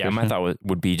going to say? Yeah, Christian? my thought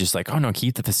would be just like, oh no,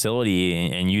 keep the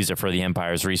facility and use it for the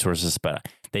Empire's resources, but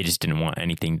they just didn't want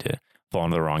anything to fall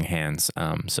into the wrong hands.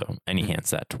 So any hands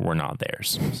that were not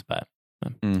theirs. But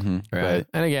right. But,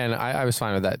 and again, I was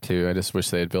fine with that too. I just wish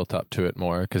they had built up to it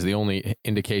more, because the only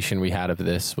indication we had of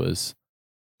this was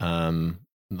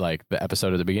like the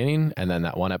episode at the beginning, and then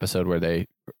that one episode where they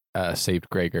saved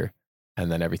Gregor,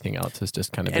 and then everything else has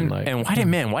just kind of been like. And why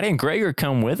didn't Gregor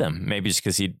come with him? Maybe just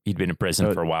because he'd been in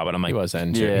prison for a while. But I'm like, he was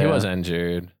injured. Yeah. He was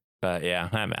injured. But yeah,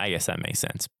 I guess that makes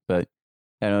sense. But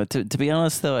I don't know, to be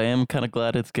honest, though, I am kind of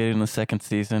glad it's getting the second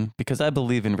season, because I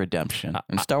believe in redemption,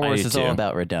 and Star Wars is all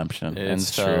about redemption.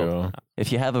 It's true. true.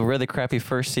 If you have a really crappy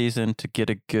first season to get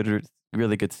a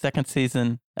really good second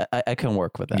season, I can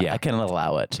work with that. Yeah. I can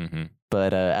allow it. Mm-hmm.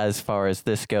 But as far as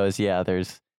this goes, yeah,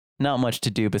 there's not much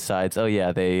to do besides,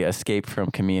 they escape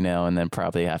from Kamino and then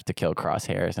probably have to kill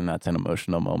Crosshairs, and that's an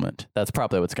emotional moment. That's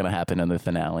probably what's going to happen in the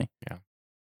finale. Yeah.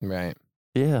 Right.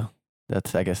 Yeah.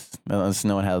 That's, I guess, unless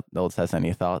no one else has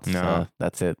any thoughts. No.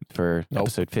 That's it for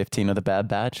episode 15 of The Bad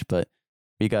Batch. But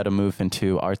we got to move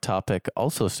into our topic,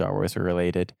 also Star Wars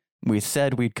related. We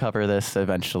said we'd cover this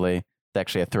eventually. It's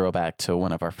actually a throwback to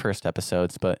one of our first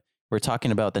episodes, but we're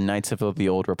talking about the Knights of the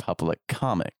Old Republic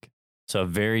comic. So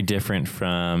very different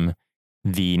from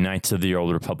the Knights of the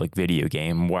Old Republic video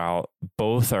game. While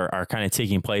both are kind of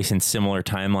taking place in similar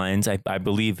timelines, I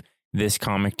believe this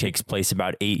comic takes place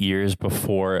about 8 years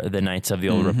before the Knights of the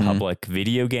Old Republic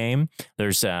video game.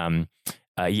 There's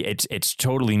it's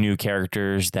totally new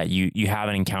characters that you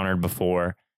haven't encountered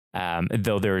before.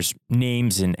 Though there's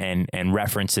names and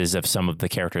references of some of the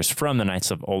characters from the Knights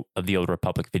of the Old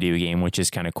Republic video game, which is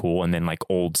kind of cool. And then like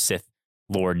old Sith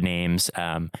Lord names,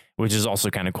 which is also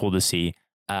kind of cool to see.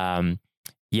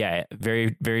 Yeah,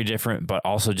 very, very different, but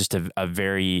also just a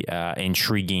very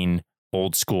intriguing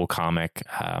old school comic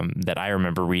that I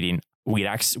remember reading. We'd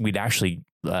actually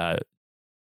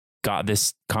got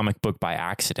this comic book by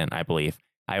accident, I believe.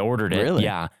 I ordered it. Really?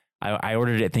 Yeah, I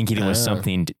ordered it thinking it was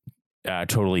something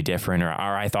totally different, or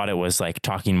I thought it was like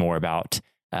talking more about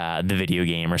the video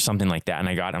game or something like that. And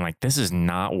I'm like, this is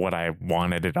not what I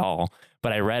wanted at all.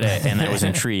 But I read it and I was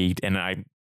intrigued, and I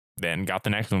then got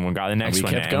the next one. We got the next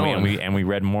one, and we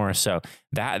read more. So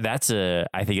that's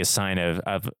I think a sign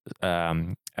of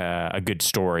a good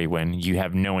story when you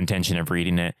have no intention of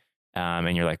reading it,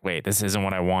 and you're like, wait, this isn't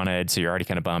what I wanted. So you're already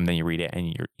kind of bummed. Then you read it and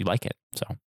you like it. So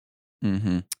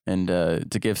And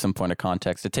to give some point of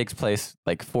context, it takes place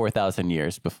like 4,000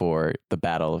 years before the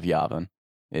Battle of Yavin.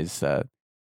 Is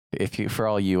for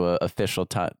all you official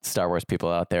Star Wars people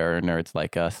out there or nerds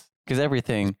like us, because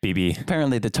everything BB.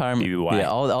 apparently the time BBY. yeah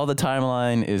all the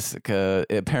timeline is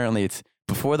apparently it's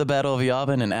before the Battle of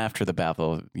Yavin and after the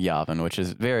Battle of Yavin, which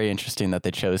is very interesting that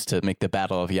they chose to make the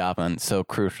Battle of Yavin so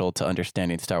crucial to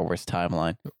understanding Star Wars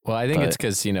timeline. Well, I think But- it's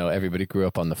because, everybody grew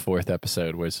up on the 4th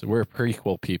episode, was we're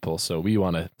prequel people, so we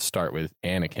want to start with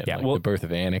Anakin, Yeah, like well- the birth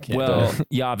of Anakin. Well,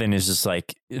 Yavin is just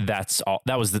like, that's all.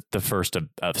 That was the first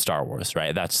of Star Wars,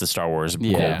 right? That's the Star Wars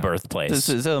Yeah. birthplace.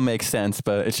 So it makes sense,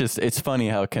 but it's funny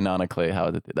how canonically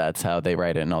that's how they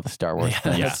write it in all the Star Wars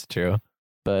things. That's true.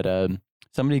 But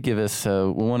somebody give us,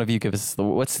 one of you give us,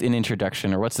 what's an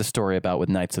introduction or what's the story about with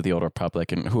Knights of the Old Republic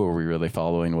and who are we really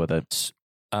following with it?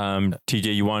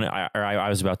 TJ, you want it? I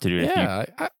was about to do it. Yeah,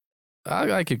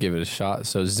 I could give it a shot.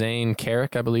 So Zane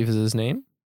Carrick, I believe is his name,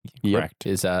 Correct.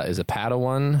 is a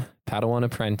Padawan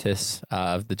apprentice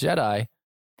of the Jedi,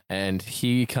 and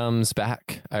he comes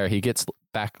back, or he gets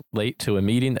back late to a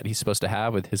meeting that he's supposed to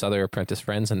have with his other apprentice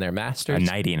friends and their A masters.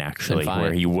 knighting, actually,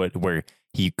 Fine. where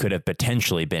he could have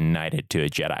potentially been knighted to a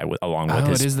Jedi along with Oh,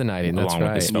 his it is the knighting. That's along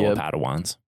right. with his fellow Yep.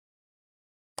 Padawans.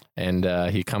 And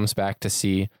he comes back to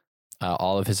see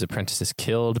all of his apprentices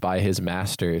killed by his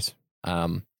masters.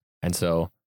 And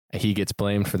so he gets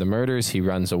blamed for the murders. He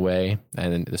runs away.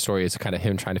 And the story is kind of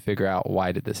him trying to figure out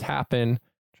why did this happen,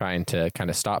 trying to kind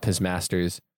of stop his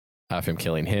masters from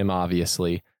killing him,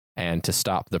 obviously, and to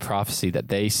stop the prophecy that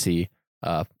they see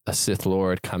a Sith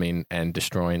Lord coming and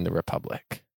destroying the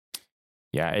Republic.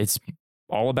 Yeah, it's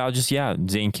all about just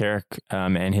Zane Carrick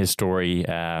and his story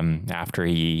after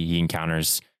he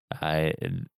encounters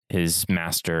his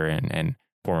master and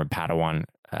former Padawan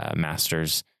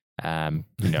masters,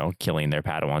 killing their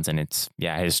Padawans, and it's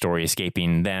his story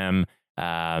escaping them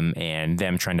and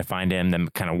them trying to find him, them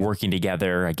kind of working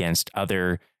together against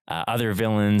other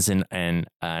villains and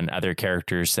other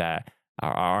characters that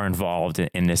are involved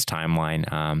in this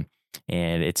timeline.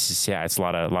 And it's just, it's a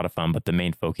lot of fun, but the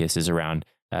main focus is around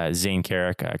Zane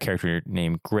Carrick, a character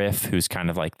named Griff, who's kind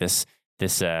of like this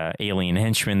alien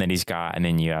henchman that he's got, and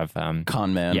then you have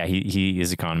Con man. yeah, he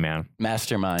is a con man,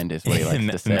 Mastermind is what he likes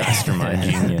to say. mastermind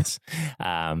genius.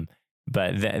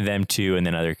 But them two, and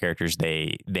then other characters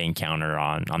they encounter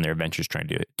on their adventures trying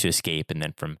to escape, and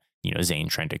then from Zane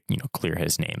trying to clear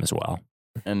his name as well.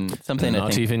 And something I Not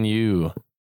think even you,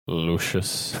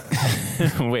 Lucius.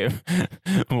 Wait,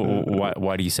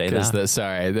 why do you say Because that?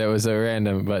 sorry, that was a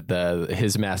random, but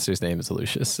his master's name is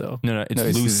Lucius. So No, it's No,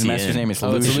 his Lucian. master's name is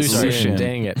it's Lucian. Lucian.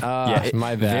 Dang it! Yeah,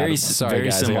 My bad. very Sorry,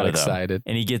 guys. I similar, got though. excited.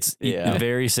 And he gets Yeah.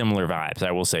 very similar vibes.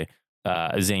 I will say,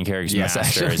 Zane Carrick's Yes,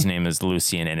 master, actually. his name is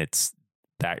Lucian, and it's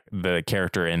that the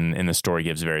character in the story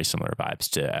gives very similar vibes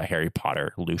to Harry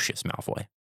Potter, Lucius Malfoy.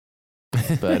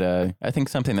 But I think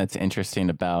something that's interesting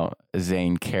about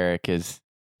Zane Carrick is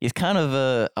he's kind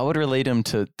of I would relate him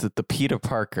to the Peter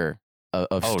Parker of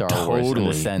Oh, Star Wars in a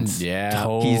totally. sense.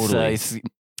 Yeah.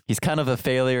 He's kind of a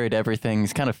failure at everything.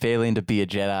 He's kind of failing to be a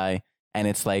Jedi. And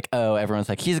it's like, oh, everyone's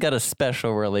like, he's got a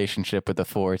special relationship with the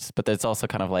Force. But there's also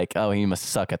kind of like, oh, he must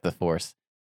suck at the Force.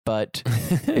 But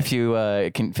if you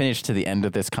can finish to the end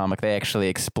of this comic, they actually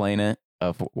explain it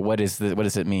of what does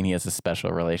it mean he has a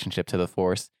special relationship to the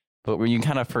Force. But when you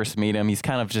kind of first meet him, he's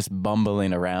kind of just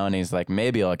bumbling around. He's like,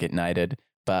 maybe I'll get knighted,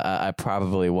 but I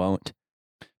probably won't.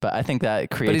 But I think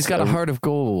that creates. But he's got a heart of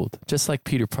gold, just like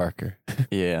Peter Parker.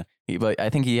 Yeah. But I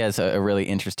think he has a really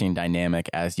interesting dynamic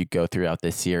as you go throughout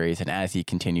this series and as he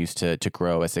continues to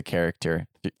grow as a character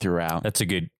throughout.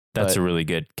 That's a really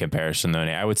good comparison, though.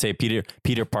 I would say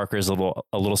Peter Parker is a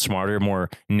little smarter, more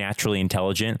naturally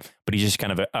intelligent, but he's just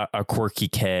kind of a quirky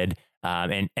kid,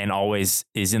 and always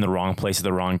is in the wrong place at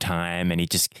the wrong time, and he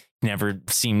just never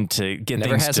seemed to get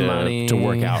Never things has to money.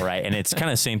 work out right. And it's kind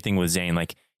of the same thing with Zane.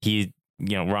 Like he,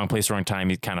 wrong place, wrong time.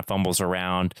 He kind of fumbles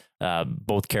around.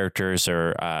 Both characters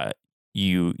are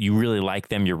you really like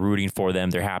them. You're rooting for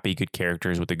them. They're happy, good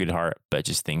characters with a good heart, but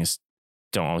just things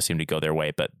don't always seem to go their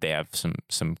way, but they have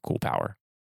some cool power.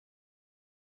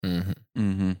 Mm-hmm.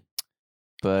 Mm-hmm.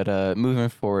 But moving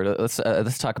forward, let's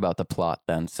talk about the plot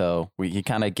then. So he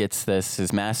kind of gets this.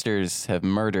 His masters have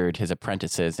murdered his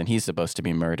apprentices, and he's supposed to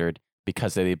be murdered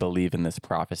because they believe in this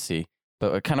prophecy.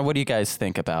 But kind of what do you guys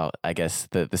think about, I guess,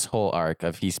 this whole arc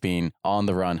of he's being on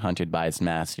the run, hunted by his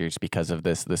masters because of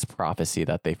this prophecy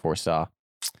that they foresaw?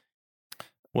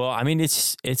 Well, I mean,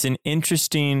 it's an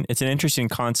interesting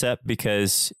concept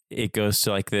because it goes to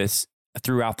like this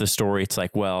throughout the story. It's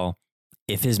like, well,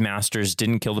 if his masters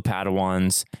didn't kill the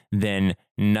Padawans, then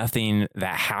nothing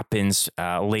that happens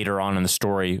later on in the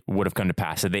story would have come to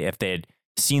pass. If they had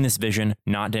seen this vision,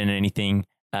 not done anything,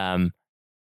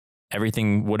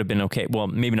 everything would have been okay. Well,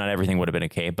 maybe not everything would have been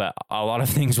okay, but a lot of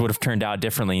things would have turned out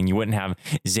differently, and you wouldn't have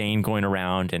Zane going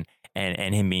around and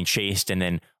him being chased. And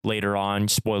then later on,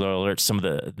 spoiler alert, some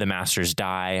of the masters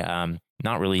die.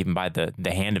 Not really even by the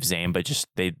hand of Zane, but just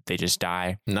they just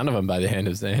die. None of them by the hand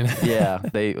of Zane. Yeah,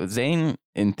 Zane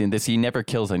in this, he never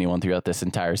kills anyone throughout this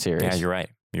entire series. Yeah,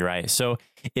 you're right. So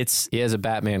he has a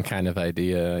Batman kind of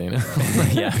idea, you know.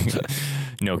 Yeah,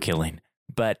 no killing.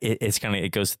 But it's kind of, it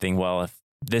goes to the thing. Well,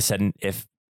 if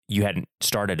you hadn't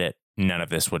started it, none of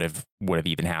this would have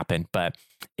even happened. But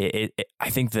I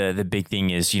think the big thing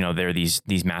is, you know, there are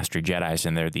these master Jedis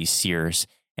and there are these seers,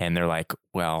 and they're like,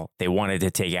 well, they wanted to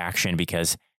take action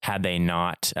because had they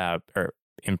not, or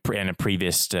in a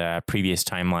previous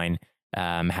timeline,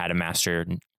 had a master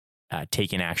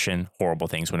taken action, horrible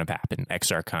things would have happened.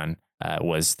 Exar Kun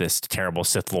was this terrible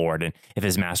Sith Lord, and if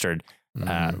his master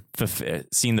had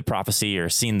seen the prophecy or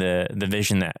seen the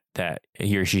vision that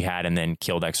he or she had, and then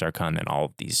killed Exar Kun, then all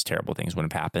of these terrible things would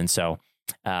have happened. So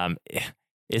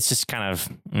it's just kind of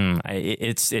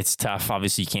it's tough.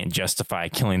 Obviously, you can't justify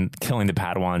killing the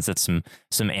Padawans. That's some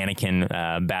Anakin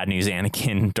bad news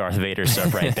Anakin Darth Vader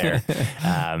stuff right there.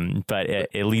 But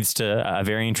it leads to a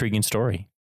very intriguing story.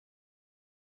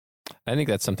 I think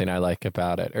that's something I like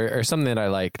about it, or something that I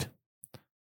liked.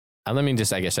 Let me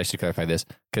just, I guess I should clarify this,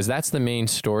 because that's the main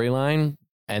storyline,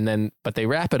 but they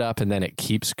wrap it up and then it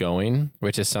keeps going,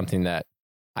 which is something that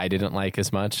I didn't like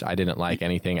as much. I didn't like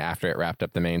anything after it wrapped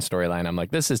up the main storyline. I'm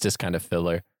like, this is just kind of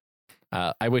filler.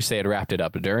 I wish they had wrapped it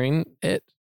up during it,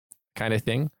 kind of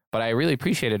thing. But I really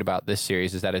appreciated about this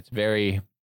series is that it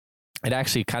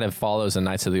actually kind of follows a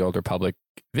Knights of the Old Republic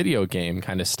video game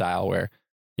kind of style where,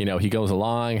 you know, he goes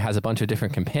along, has a bunch of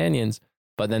different companions,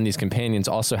 but then these companions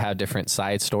also have different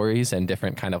side stories and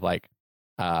different kind of like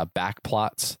back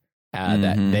plots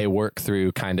that they work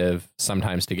through kind of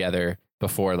sometimes together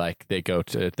before like they go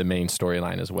to the main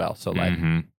storyline as well. So like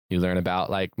you learn about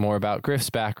like more about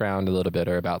Griff's background a little bit,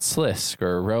 or about Slisk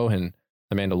or Rohan,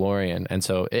 the Mandalorian. And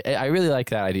so I really like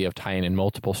that idea of tying in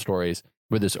multiple stories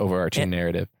with this overarching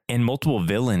narrative. And multiple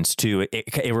villains, too.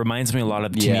 It reminds me a lot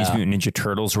of Teenage Mutant Ninja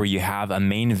Turtles, where you have a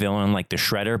main villain like the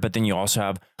Shredder, but then you also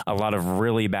have a lot of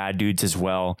really bad dudes as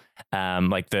well,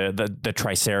 like the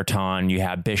Triceraton, you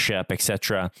have Bishop,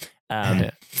 etc.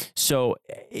 So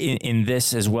in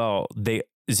this as well,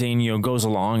 Zane goes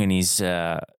along and he's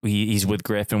with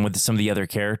Griff and with some of the other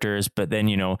characters, but then,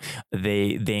 you know,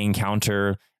 they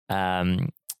encounter the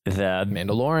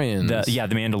Mandalorians.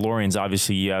 The Mandalorians.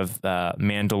 Obviously, you have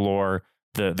Mandalore,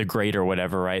 the Great or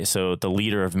whatever, right? So the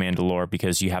leader of Mandalore,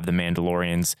 because you have the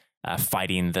Mandalorians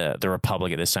fighting the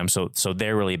Republic at this time. So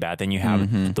they're really bad. Then you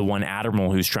have the one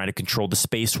admiral who's trying to control the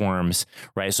space worms,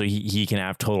 right? So he can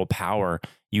have total power.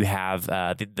 You have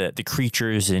the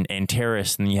creatures and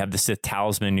terrorists, and then you have the Sith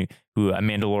talisman who a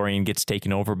Mandalorian gets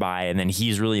taken over by, and then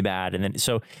he's really bad. And then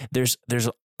so there's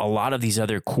a lot of these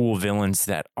other cool villains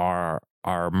that are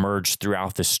merged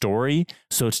throughout the story.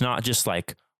 So it's not just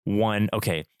like one,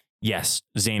 okay, yes,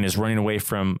 Zane is running away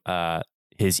from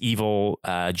his evil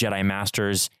Jedi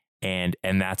masters, and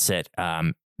that's it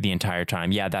the entire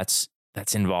time. Yeah, that's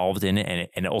involved in it,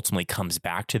 and it ultimately comes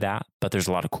back to that. But there's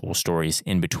a lot of cool stories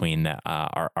in between that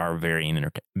are very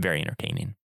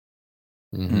entertaining.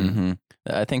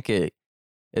 I think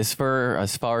as far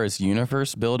as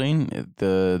universe building,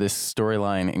 this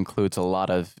storyline includes a lot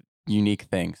of unique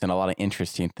things and a lot of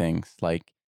interesting things. Like,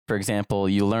 for example,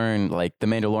 you learn like the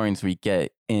Mandalorians we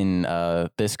get in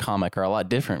this comic are a lot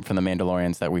different from the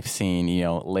Mandalorians that we've seen, you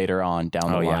know, later on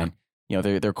down the line. You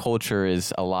know, their culture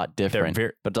is a lot different,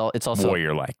 but it's also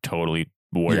warrior-like, totally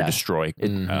warrior, destroy,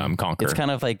 conquer. It's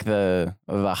kind of like the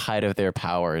height of their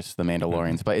powers, the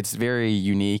Mandalorians, but it's very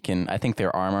unique, and I think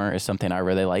their armor is something I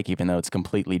really like, even though it's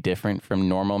completely different from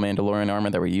normal Mandalorian armor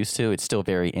that we're used to. It's still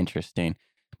very interesting.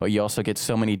 But you also get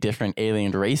so many different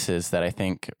alien races that I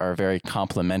think are very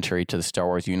complementary to the Star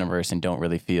Wars universe and don't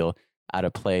really feel out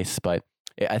of place. But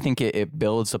I think it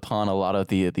builds upon a lot of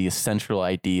the essential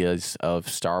ideas of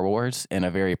Star Wars in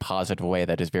a very positive way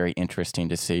that is very interesting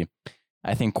to see.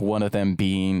 I think one of them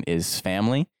is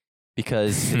family,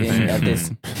 because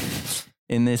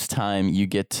in this time you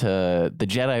get to, the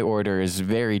Jedi Order is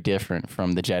very different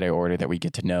from the Jedi Order that we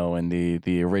get to know in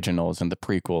the originals and the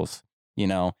prequels. You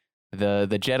know, the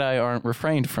Jedi aren't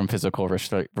refrained from physical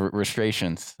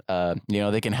restrictions. You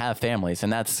know, they can have families,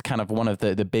 and that's kind of one of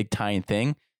the big tying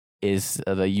thing is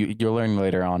you'll learn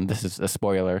later on. This is a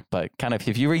spoiler, but kind of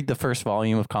if you read the first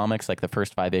volume of comics, like the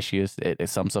first 5 issues, it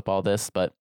sums up all this.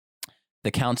 But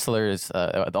the counselors,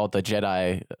 all the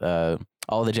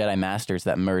Jedi masters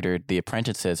that murdered the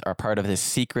apprentices are part of this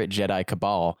secret Jedi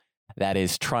cabal that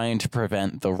is trying to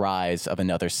prevent the rise of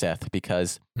another Sith,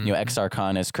 because Exar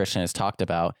Khan, as Christian has talked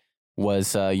about,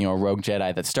 was a rogue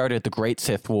Jedi that started the Great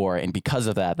Sith War, and because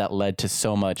of that led to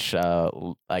so much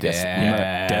death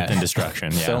and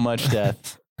destruction. So much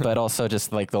death, but also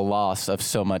just like the loss of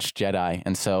so much Jedi.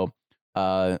 And so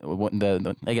I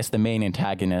guess the main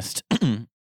antagonist,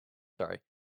 sorry,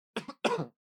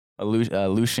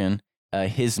 Lucian,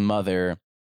 his mother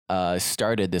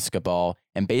started this cabal,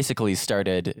 and basically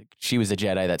she was a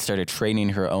Jedi that started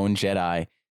training her own Jedi,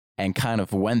 and kind of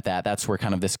that's where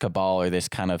kind of this cabal or this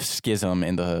kind of schism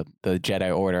in the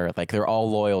Jedi Order, like they're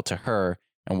all loyal to her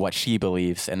and what she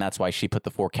believes, and that's why she put the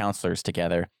 4 counselors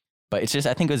together. But it's just,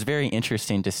 I think it was very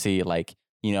interesting to see, like,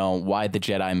 why the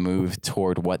Jedi moved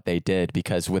toward what they did,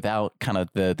 because without kind of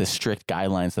the strict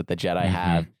guidelines that the Jedi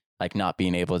have, like not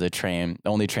being able to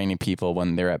only training people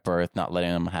when they're at birth, not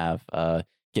letting them have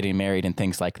getting married and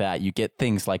things like that, you get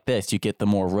things like this. You get the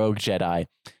more rogue Jedi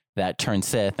that turn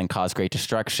Sith and cause great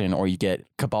destruction, or you get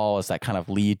cabals that kind of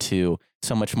lead to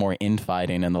so much more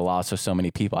infighting and the loss of so many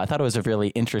people. I thought it was a really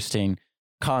interesting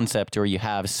concept where you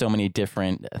have so many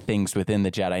different things within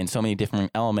the Jedi and so many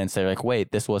different elements that are like,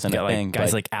 wait, this wasn't a thing.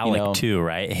 Guys but, like Alec too,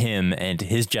 right? Him and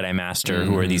his Jedi Master,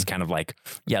 who are these kind of like,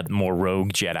 more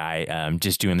rogue Jedi,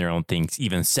 just doing their own things,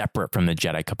 even separate from the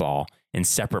Jedi Cabal and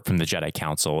separate from the Jedi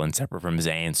Council and separate from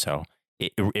Zane. So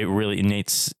it really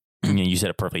innate. You said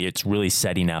it perfectly. It's really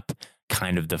setting up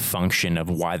kind of the function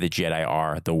of why the Jedi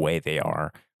are the way they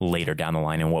are later down the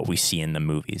line and what we see in the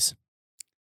movies.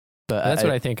 But that's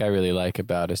what I think I really like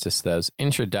about is just those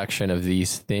introduction of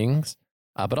these things,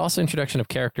 but also introduction of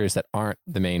characters that aren't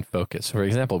the main focus. For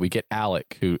example, we get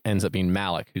Alec, who ends up being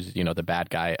Malik, who's, the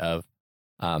bad guy of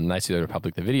Knights of the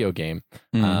Republic, the video game.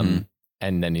 And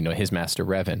then, his master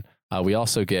Revan. We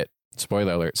also get,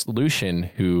 spoiler alerts, Lucian,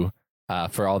 who...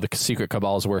 for all the secret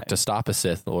cabal's work to stop a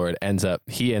Sith Lord, ends up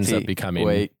becoming.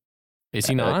 Wait, is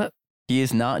he not? He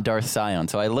is not Darth Sion.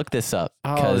 So I looked this up.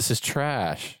 Oh, this is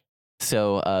trash.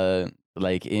 So,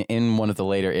 like in one of the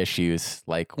later issues,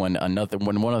 like when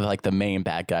one of like the main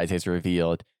bad guys is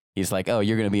revealed, he's like, "Oh,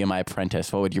 you're gonna be my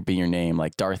apprentice. What would be your name?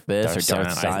 Like Darth this or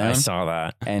Darth Sion?" I saw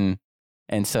that.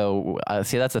 And so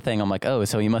see, that's the thing. I'm like, oh,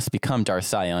 so he must become Darth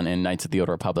Sion in Knights of the Old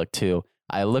Republic too.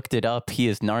 I looked it up. He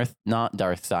is not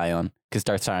Darth Sion, because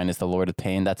Darth Sion is the Lord of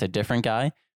Pain. That's a different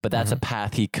guy, but that's a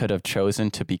path he could have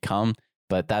chosen to become.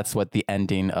 But that's what the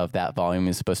ending of that volume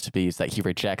is supposed to be, is that he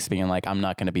rejects being like, I'm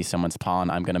not going to be someone's pawn.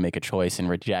 I'm going to make a choice and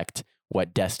reject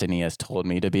what destiny has told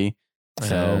me to be.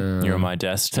 So you're my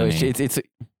destiny. So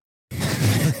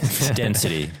it's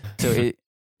density. So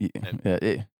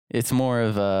it's more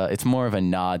of a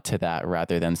nod to that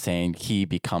rather than saying he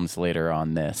becomes later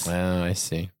on this. Oh, I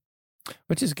see.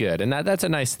 Which is good. And that's a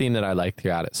nice theme that I like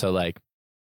throughout it. So like,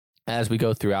 as we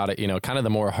go throughout it, kind of the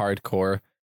more hardcore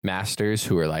masters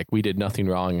who are like, we did nothing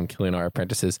wrong in killing our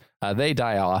apprentices, they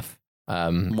die off.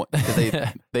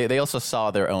 They also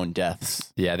saw their own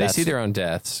deaths. Yeah, they see their own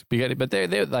deaths. But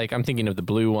they're like, I'm thinking of the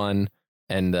blue one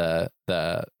and the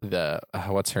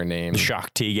what's her name? The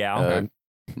Shaak Ti gal.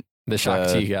 The Shaak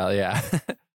Ti gal, yeah.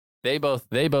 They both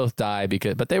die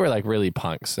but they were like really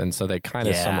punks, and so they kind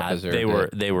of somewhat deserved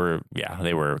it.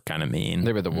 They were kind of mean.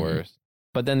 They were the worst.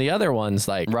 But then the other ones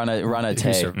like Rana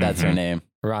Tay, that's her name.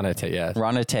 Rana Tay, yes.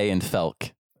 Rana Tay and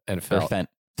Felk.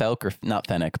 Felk or not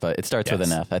Fennec, but it starts with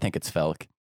an F. I think it's Felk.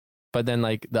 But then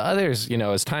like the others,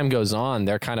 as time goes on,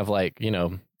 they're kind of like,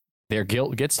 their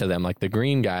guilt gets to them. Like the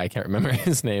green guy, I can't remember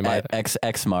his name.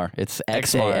 Exmar. It's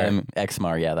Xam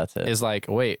Exmar. Yeah, that's it. Is like,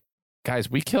 wait,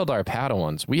 guys, we killed our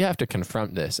Padawans. We have to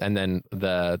confront this. And then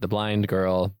the blind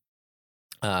girl,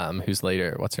 who's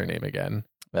later, what's her name again?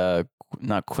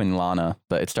 Not Quinlana,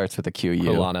 but it starts with a Q-U.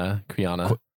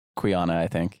 Quiana, I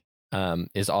think.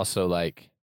 Is also like,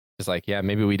 yeah,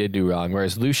 maybe we did do wrong.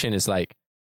 Whereas Lucian is like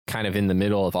kind of in the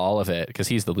middle of all of it because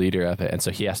he's the leader of it. And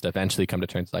so he has to eventually come to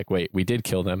terms like, wait, we did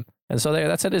kill them. And so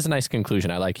that is a nice conclusion.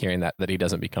 I like hearing that he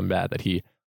doesn't become bad, that he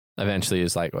eventually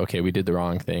is like, okay, we did the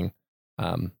wrong thing.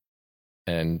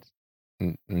 And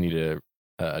need to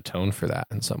atone for that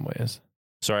in some ways.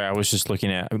 Sorry, I was just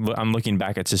I'm looking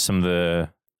back at just some of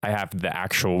we have the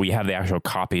actual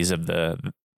copies of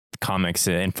the comics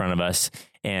in front of us.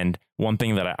 And one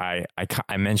thing that I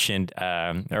mentioned,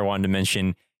 or wanted to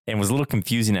mention, and was a little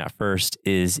confusing at first,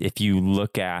 is if you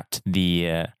look at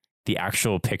the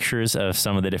actual pictures of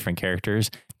some of the different characters,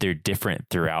 they're different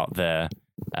throughout the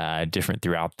different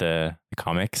throughout the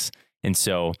comics. And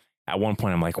so at one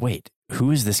point I'm like, wait,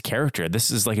 who is this character?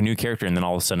 This is like a new character. And then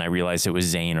all of a sudden I realized it was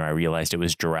Zane, or I realized it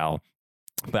was Jor-El.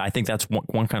 But I think that's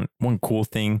one cool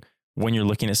thing when you're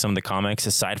looking at some of the comics,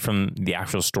 aside from the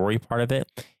actual story part of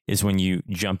it, is when you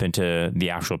jump into the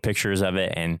actual pictures of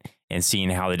it and seeing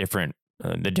how the different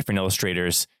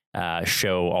illustrators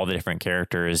show all the different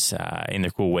characters in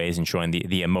their cool ways, and showing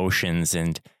the emotions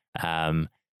and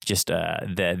just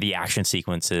the action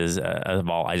sequences of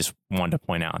all. I just wanted to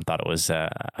point out and thought it was a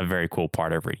very cool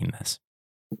part of reading this.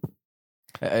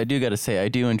 I do got to say, I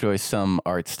do enjoy some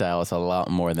art styles a lot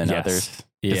more than others. 'Cause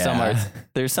Yeah.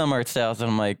 there's some art styles that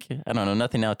I'm like, I don't know,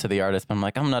 nothing out to the artist, but I'm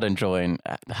like, I'm not enjoying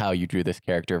how you drew this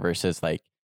character versus like,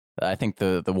 I think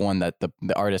the one that the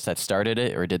artist that started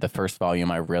it or did the first volume,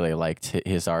 I really liked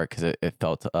his art because it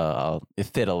felt it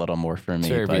fit a little more for me. It's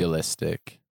very but,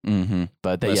 realistic.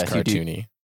 But Less yes, cartoony.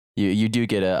 you do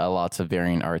get lots of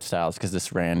varying art styles because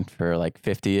this ran for like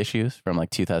 50 issues from like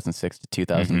 2006 to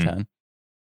 2010.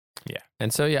 Yeah.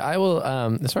 And so, yeah, I will,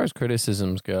 as far as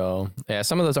criticisms go, yeah,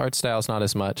 some of those art styles, not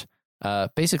as much.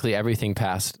 Basically everything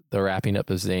past the wrapping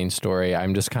up of Zane's story,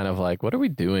 I'm just kind of like, what are we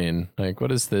doing? Like,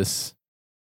 what is this?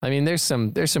 I mean, there's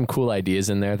some cool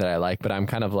ideas in there that I like, but I'm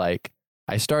kind of like,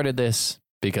 I started this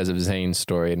because of Zane's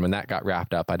story. And when that got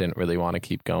wrapped up, I didn't really want to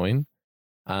keep going.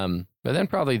 But then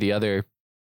probably the other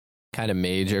kind of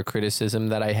major criticism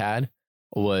that I had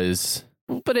was,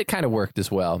 but it kind of worked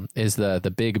as well, is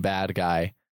the big bad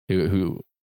guy who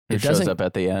It shows up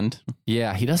at the end.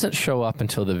 Yeah, he doesn't show up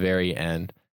until the very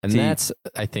end. And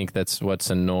I think that's what's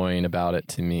annoying about it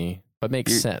to me, but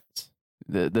makes sense.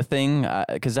 The thing,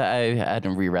 because I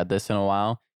hadn't reread this in a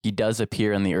while, he does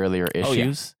appear in the earlier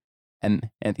issues. And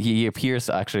he appears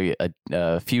actually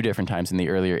a few different times in the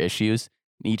earlier issues.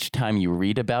 Each time you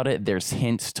read about it, there's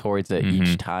hints towards it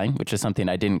each time, which is something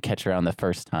I didn't catch around the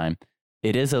first time.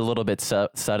 It is a little bit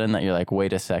sudden that you're like,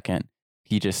 wait a second.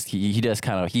 He does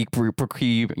kind of, he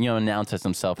announces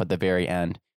himself at the very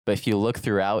end. But if you look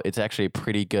throughout, it's actually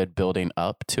pretty good building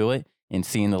up to it and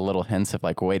seeing the little hints of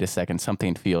like, wait a second,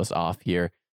 something feels off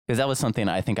here. Because that was something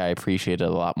I think I appreciated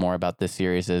a lot more about this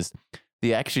series is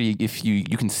if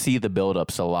you can see the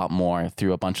buildups a lot more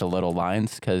through a bunch of little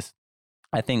lines. Because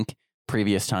I think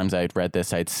previous times I'd read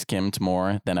this, I'd skimmed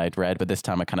more than I'd read. But this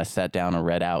time I kind of sat down and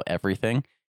read out everything.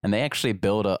 And they actually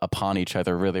build upon each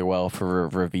other really well for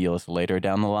reveals later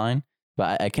down the line.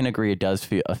 But I can agree it does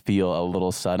feel a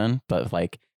little sudden. But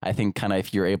like I think kind of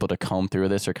if you're able to comb through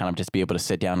this or kind of just be able to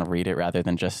sit down and read it rather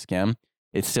than just skim,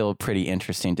 it's still pretty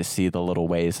interesting to see the little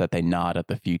ways that they nod at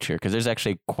the future. Because there's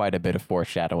actually quite a bit of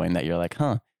foreshadowing that you're like,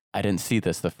 huh, I didn't see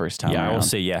this the first time. Yeah, around. I will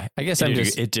say, yeah. I guess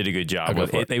it did a good job.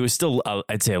 It was still,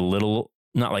 I'd say, a little,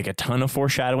 not like a ton of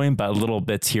foreshadowing, but little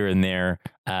bits here and there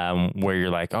where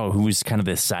you're like, oh, who's kind of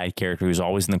this side character who's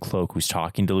always in the cloak, who's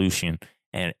talking to Lucian.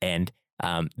 And then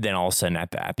all of a sudden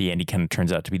at the end, he kind of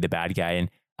turns out to be the bad guy.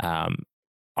 And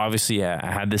obviously,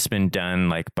 had this been done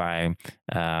like by,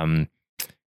 I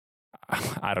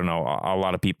don't know, a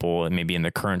lot of people maybe in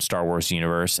the current Star Wars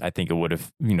universe, I think it would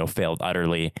have, failed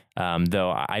utterly.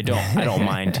 Though I don't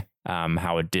mind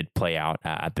how it did play out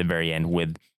at the very end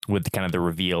with kind of the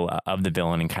reveal of the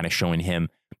villain and kind of showing him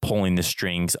pulling the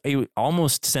strings,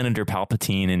 almost Senator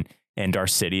Palpatine and Darth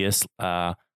Sidious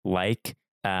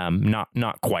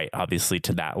not quite obviously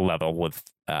to that level with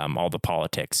all the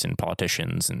politics and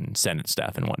politicians and Senate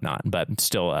stuff and whatnot, but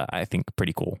still I think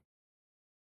pretty cool.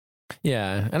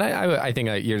 Yeah, and I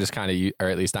think you're just kind of, or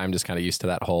at least I'm just kind of used to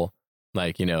that whole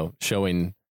like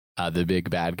showing the big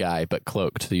bad guy but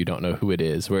cloaked so you don't know who it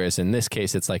is. Whereas in this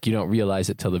case, it's like you don't realize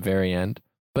it till the very end.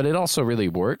 But it also really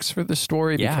works for the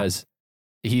story because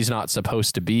he's not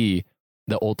supposed to be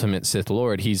the ultimate Sith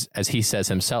Lord. He's, as he says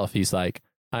himself, he's like,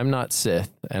 I'm not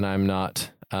Sith and I'm not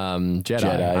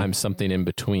Jedi. I'm something in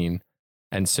between.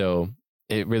 And so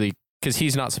it really, because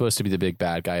he's not supposed to be the big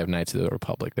bad guy of Knights of the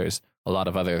Republic. There's a lot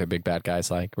of other big bad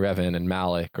guys like Revan and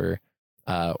Malak or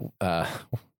the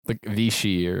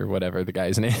Vichy or whatever the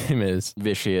guy's name is.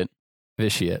 Vitiate.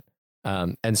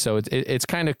 And so it's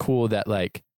kind of cool that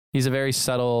like he's a very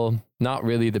subtle, not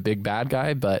really the big bad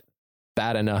guy, but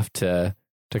bad enough to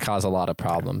cause a lot of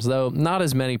problems, though not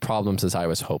as many problems as I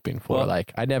was hoping for. Well,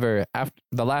 like after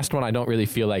the last one, I don't really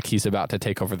feel like he's about to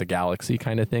take over the galaxy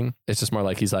kind of thing. It's just more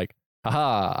like he's like,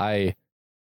 aha, I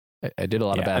did a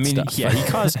lot of bad stuff. Yeah, he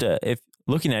caused, if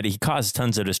looking at it, he caused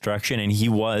tons of destruction, and he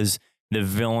was the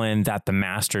villain that the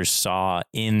Masters saw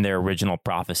in their original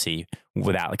prophecy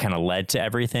that kind of led to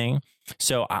everything.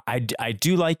 So I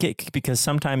do like it because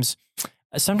sometimes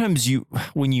you,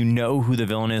 when you know who the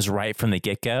villain is right from the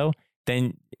get-go,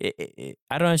 then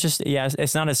I don't know. It's just,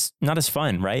 it's not as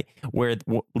fun, right? Where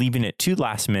leaving it to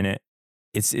last minute,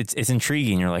 it's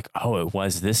intriguing. You're like, oh, it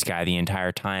was this guy the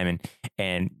entire time.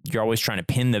 And you're always trying to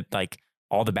pin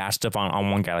all the bad stuff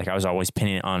on one guy. Like I was always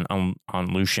pinning it on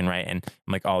Lucian, right? And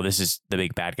I'm like, oh, this is the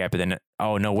big bad guy. But then,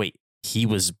 oh no, wait, he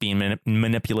was being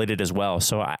manipulated as well.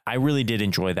 So I really did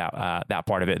enjoy that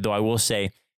part of it. Though I will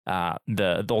say,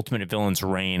 the ultimate villain's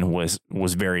reign was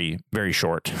very, very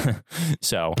short.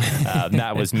 So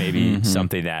that was maybe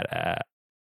something that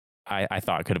I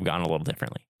thought could have gone a little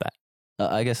differently. But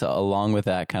I guess along with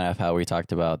that, kind of how we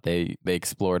talked about, they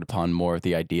explored upon more of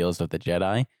the ideals of the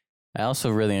Jedi. I also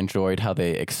really enjoyed how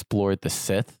they explored the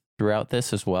Sith throughout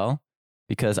this as well,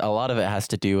 because a lot of it has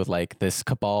to do with like this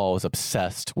cabal is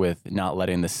obsessed with not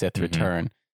letting the Sith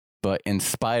return. But in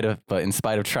spite of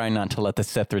trying not to let the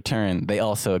Sith return, they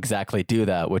also exactly do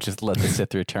that, which is let the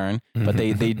Sith return. But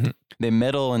they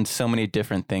meddle in so many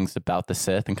different things about the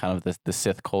Sith and kind of the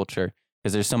Sith culture,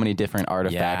 because there's so many different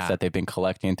artifacts that they've been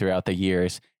collecting throughout the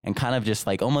years, and kind of just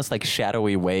like almost like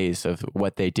shadowy ways of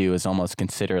what they do is almost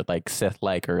considered like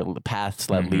Sith-like, or paths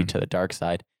that lead to the dark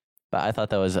side. But I thought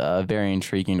that was a very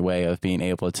intriguing way of being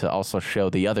able to also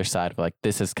show the other side of like,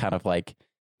 this is kind of like,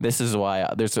 this is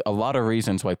why there's a lot of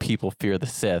reasons why people fear the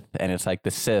Sith. And it's like the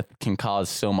Sith can cause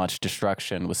so much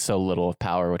destruction with so little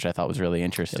power, which I thought was really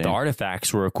interesting. The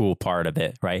artifacts were a cool part of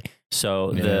it, right?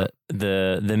 So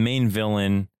the main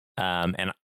villain,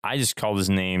 and I just called his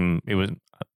name, it was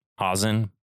Hazan.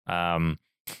 Hazan?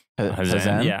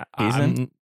 Yeah. Hazan?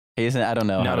 I don't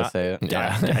know how to say it.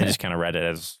 Yeah. I just kind of read it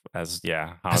as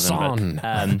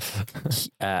Hazan.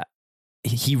 But,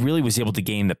 he really was able to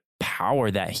gain the power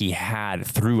that he had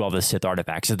through all the Sith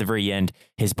artifacts. At the very end,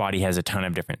 his body has a ton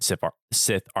of different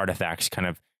Sith artifacts kind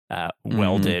of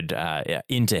welded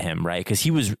into him, right? Because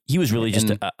he was really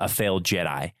just a failed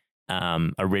Jedi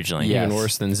originally. Even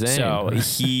worse than Zane. So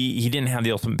he didn't have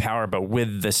the ultimate power, but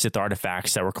with the Sith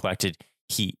artifacts that were collected,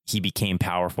 he became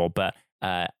powerful. But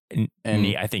I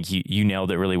think you nailed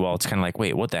it really well. It's kind of like,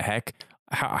 wait, what the heck?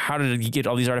 How did he get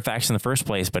all these artifacts in the first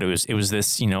place? But it was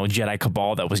this, Jedi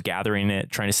cabal that was gathering it,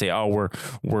 trying to say, oh,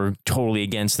 we're totally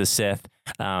against the Sith.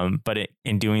 But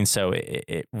in doing so,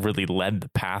 it really led the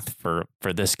path for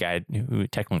this guy who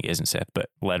technically isn't Sith, but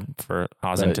led for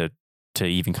Hazan to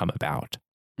even come about.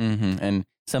 And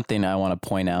something I want to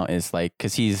point out is like,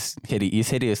 because he's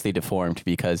hideously deformed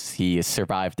because he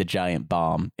survived the giant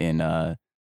bomb in the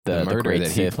Great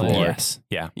Sith Lord. Yes.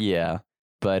 Yeah.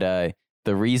 But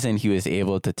the reason he was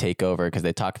able to take over, because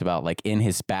they talked about like in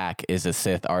his back is a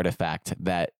Sith artifact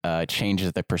that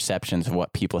changes the perceptions of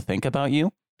what people think about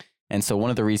you. And so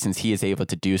one of the reasons he is able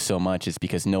to do so much is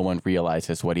because no one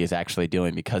realizes what he is actually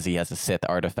doing, because he has a Sith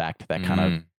artifact that kind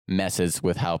of messes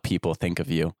with how people think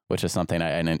of you, which is something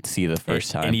I didn't see the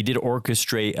first time. And he did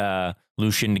orchestrate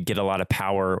Lucian to get a lot of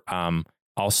power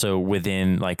also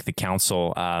within like the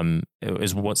council.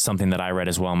 It was something that I read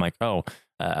as well. I'm like,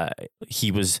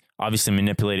 he was obviously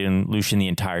manipulating Lucian the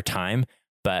entire time,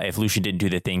 but if Lucian didn't do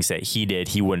the things that he did,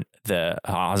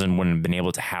 Hazan wouldn't have been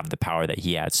able to have the power that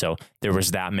he had. So there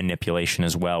was that manipulation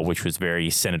as well, which was very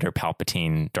Senator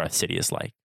Palpatine, Darth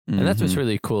Sidious-like. And that's what's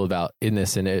really cool about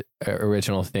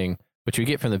original thing, which we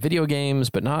get from the video games,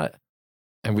 but not,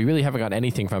 and we really haven't got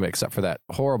anything from it except for that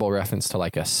horrible reference to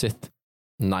like a Sith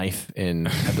knife in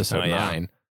episode 9.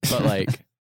 But like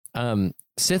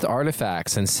Sith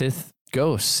artifacts and Sith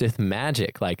ghosts, Sith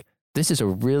magic, like this is a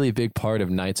really big part of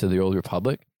Knights of the Old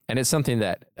Republic, and it's something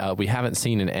that we haven't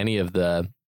seen in any of the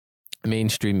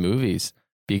mainstream movies.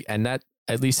 And that,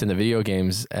 at least in the video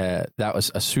games, that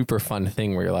was a super fun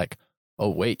thing where you're like, oh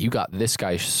wait, you got this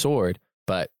guy's sword,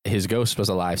 but his ghost was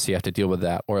alive, so you have to deal with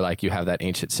that. Or like you have that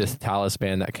ancient Sith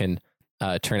talisman that can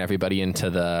turn everybody into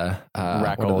the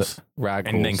Raggles,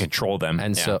 and then control them,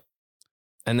 and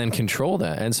then control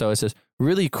that. And so it's just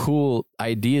really cool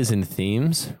ideas and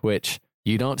themes, which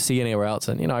you don't see anywhere else.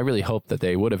 And, I really hope that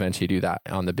they would eventually do that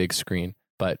on the big screen,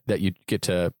 but that you get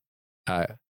to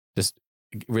just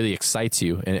really excites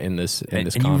you in this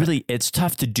and comic. It's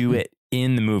tough to do it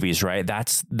in the movies, right?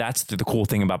 That's the cool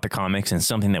thing about the comics, and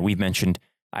something that we've mentioned,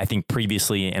 I think,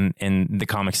 previously in the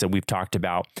comics that we've talked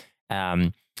about,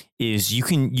 is you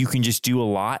can just do a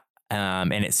lot.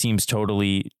 And it seems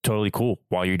totally cool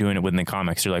while you're doing it within the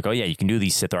comics. You're like, oh yeah, you can do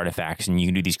these Sith artifacts and you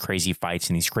can do these crazy fights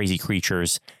and these crazy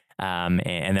creatures. And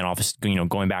then obviously,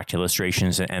 going back to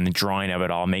illustrations and the drawing of it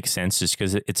all makes sense just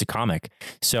because it's a comic.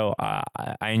 So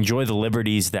I enjoy the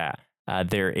liberties that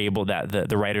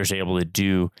the writers are able to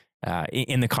do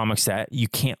in the comics that you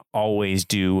can't always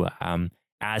do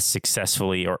as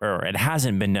successfully, or it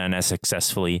hasn't been done as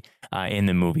successfully in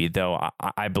the movie, though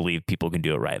I believe people can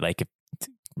do it right. Like, if,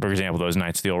 for example, those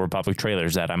Knights of the Old Republic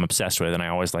trailers that I'm obsessed with and I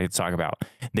always like to talk about,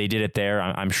 they did it there.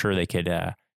 I'm sure they could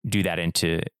do that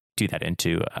into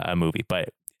a movie. But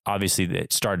obviously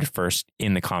it started first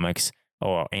in the comics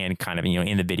and kind of,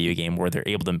 in the video game, where they're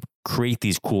able to create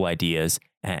these cool ideas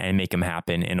and make them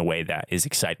happen in a way that is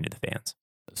exciting to the fans.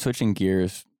 Switching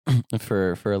gears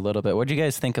for a little bit, what do you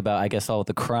guys think about, I guess, all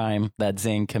the crime that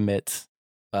Zane commits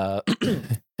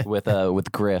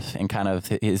with Griff and kind of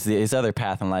his other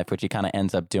path in life, which he kind of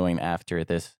ends up doing after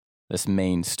this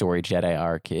main story Jedi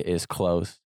arc is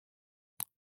closed?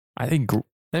 I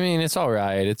mean, it's all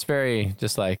right. It's very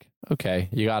just like, okay,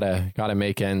 you gotta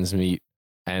make ends meet.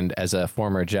 And as a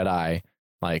former Jedi,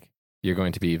 like, you're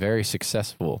going to be very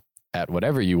successful at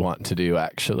whatever you want to do,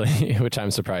 actually, which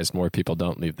I'm surprised more people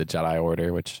don't leave the Jedi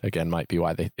Order, which again might be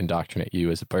why they indoctrinate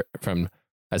you as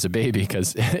a baby,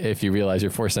 because if you realize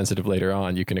you're force sensitive later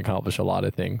on, you can accomplish a lot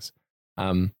of things.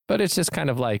 But it's just kind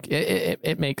of like,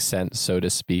 it makes sense, so to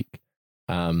speak,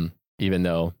 even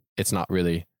though it's not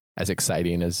really as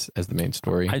exciting as the main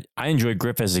story. I enjoy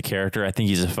Griff as a character. I think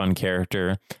he's a fun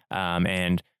character,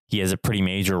 and he has a pretty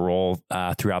major role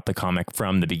throughout the comic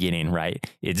from the beginning, right?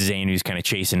 It's Zane who's kind of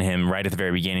chasing him right at the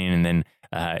very beginning, and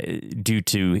then due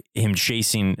to him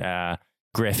chasing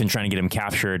Griff and trying to get him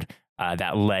captured,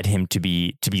 that led him to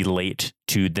be late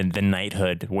to the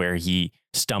knighthood, where he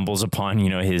stumbles upon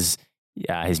his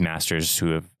masters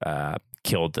who have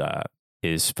killed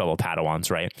his fellow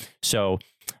Padawans, right? So.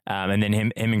 And then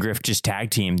him and Griff just tag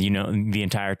teamed, the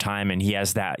entire time. And he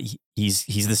has that, he's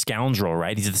the scoundrel,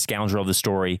 right? He's the scoundrel of the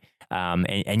story.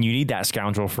 And you need that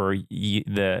scoundrel for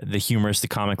the humorous, the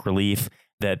comic relief,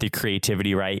 the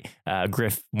creativity, right?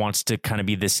 Griff wants to kind of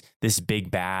be this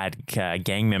big bad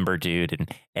gang member dude.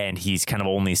 And he's kind of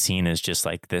only seen as just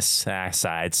like this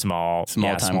side, small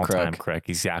time crook.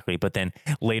 Exactly. But then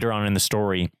later on in the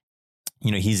story,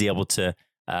 he's able to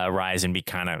rise and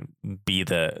be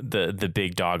the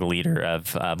big dog leader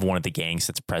of one of the gangs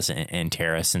that's present in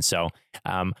Terrace. And so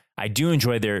I do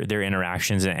enjoy their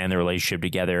interactions and their relationship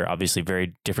together. Obviously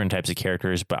very different types of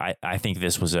characters, but I think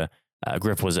this was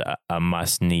Griff was a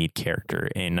must need character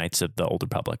in Knights of the Old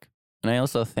Republic. And I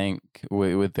also think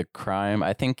with the crime,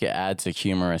 I think it adds a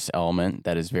humorous element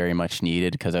that is very much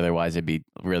needed, because otherwise it'd be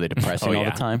really depressing all the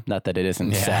time. Not that it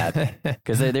isn't sad,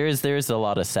 because there is a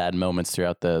lot of sad moments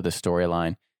throughout the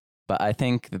storyline. But I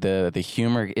think the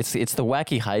humor, it's the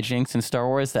wacky hijinks in Star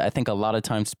Wars that I think a lot of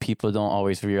times people don't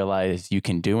always realize you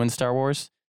can do in Star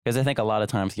Wars. Because I think a lot of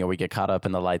times, we get caught up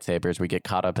in the lightsabers, we get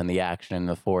caught up in the action,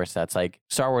 the Force. That's like,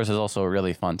 Star Wars is also a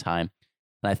really fun time.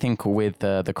 And I think with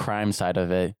the crime side of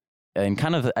it, and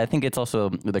kind of, I think it's also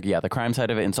the crime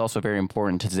side of it. And it's also very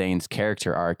important to Zane's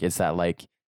character arc. Is that, like,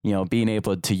 being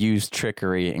able to use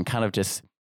trickery and kind of just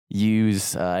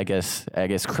use, I guess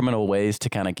criminal ways to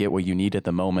kind of get what you need at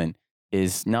the moment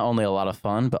is not only a lot of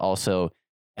fun, but also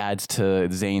adds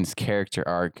to Zane's character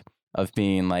arc of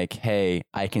being like, hey,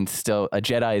 a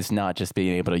Jedi is not just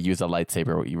being able to use a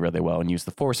lightsaber really well and use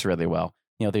the Force really well.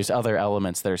 There's other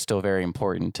elements that are still very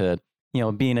important to,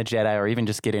 being a Jedi, or even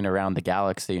just getting around the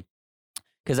galaxy.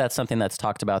 Because that's something that's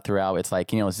talked about throughout. It's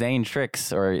like, Zane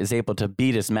tricks or is able to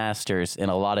beat his masters in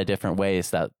a lot of different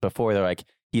ways that before they're like,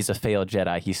 he's a failed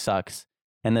Jedi, he sucks.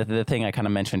 And the thing I kind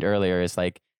of mentioned earlier is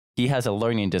like, he has a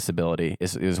learning disability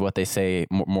is what they say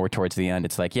more towards the end.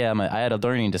 It's like, I had a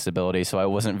learning disability, so I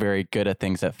wasn't very good at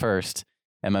things at first.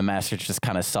 And my masters just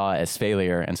kind of saw it as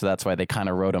failure. And so that's why they kind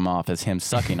of wrote him off as him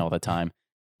sucking all the time.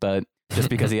 But just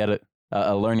because he had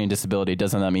a learning disability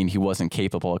doesn't that mean he wasn't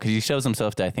capable, because he shows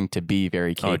himself to be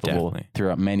very capable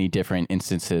throughout many different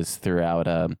instances throughout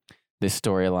this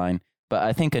storyline. But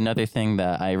I think another thing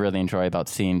that I really enjoy about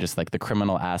seeing just like the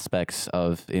criminal aspects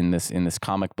of in this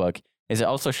comic book is it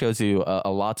also shows you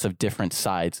lots of different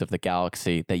sides of the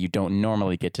galaxy that you don't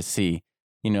normally get to see.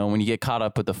 When you get caught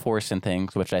up with the Force and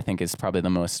things, which I think is probably the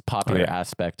most popular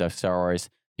aspect of Star Wars,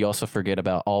 you also forget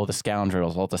about all the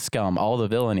scoundrels, all the scum, all the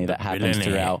villainy that happens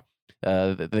throughout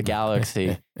the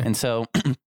galaxy. And so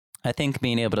I think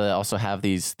being able to also have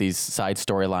these side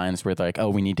storylines where they're like, oh,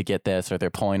 we need to get this, or they're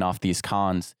pulling off these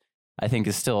cons, I think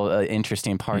is still an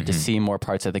interesting part to see more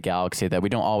parts of the galaxy that we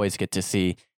don't always get to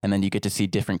see. And then you get to see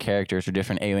different characters or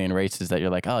different alien races that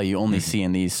you're like, oh, you only see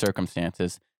in these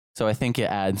circumstances. So I think it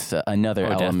adds another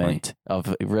element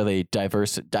of really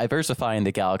diversifying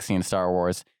the galaxy in Star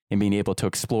Wars and being able to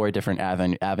explore different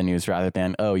avenues rather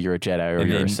than, oh, you're a Jedi or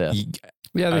you're a Sith.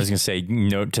 Yeah, I was going to say,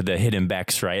 note to the hidden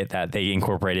Becks, right? That they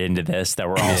incorporated into this, that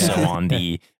were also on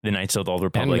the Knights of the Old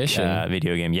Republic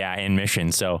video game. Yeah, and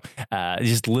Mission. So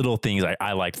just little things.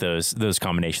 I liked those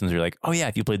combinations. You're like, oh yeah,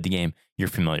 if you played the game, you're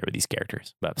familiar with these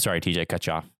characters. But sorry, TJ, cut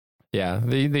you off. Yeah,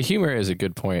 the humor is a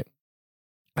good point,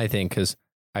 I think, because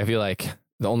I feel like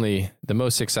the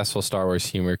most successful Star Wars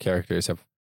humor characters have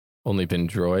only been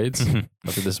droids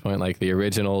up to this point. Like the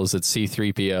originals, it's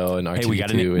C-3PO and R2-D2. Hey, we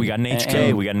got an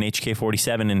HK. We got an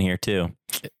HK-47 in here too.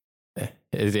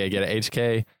 Yeah, get an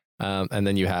HK, and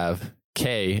then you have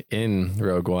K in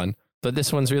Rogue One. But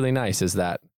this one's really nice. Is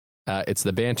that it's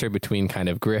the banter between kind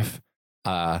of Griff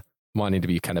wanting to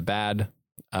be kind of bad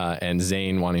and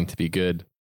Zane wanting to be good.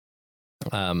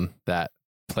 That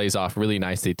plays off really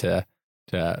nicely to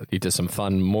lead to some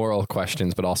fun moral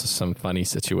questions, but also some funny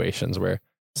situations where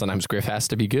sometimes Griff has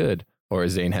to be good or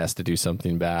Zane has to do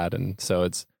something bad, and so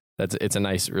it's a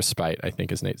nice respite, I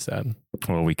think, as Nate said.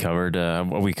 Well, we covered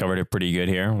it pretty good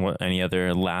here. Any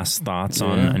other last thoughts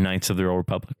on Knights of the Old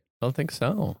Republic? I don't think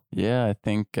so. Yeah, I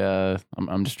think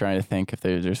I'm just trying to think if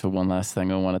there's one last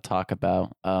thing I want to talk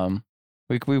about.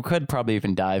 We could probably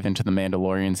even dive into the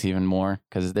Mandalorians even more,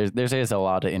 because there's a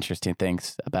lot of interesting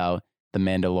things about the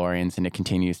Mandalorians, and it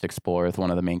continues to explore with one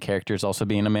of the main characters also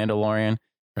being a Mandalorian.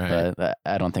 Right. But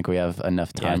I don't think we have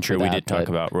enough time. Yeah, I'm sure for we that, did talk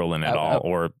about Roland at all,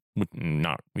 or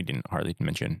not. We didn't hardly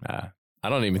mention. I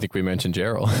don't even think we mentioned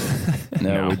Gerald.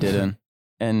 No, we didn't.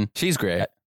 And she's great.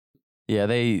 Yeah,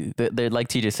 they like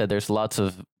TJ said, there's lots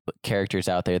of characters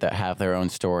out there that have their own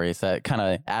stories that kind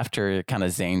of after kind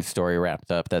of Zane's story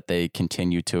wrapped up, that they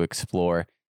continue to explore,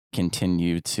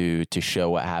 continue to show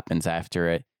what happens after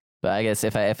it. But I guess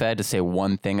if I had to say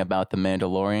one thing about the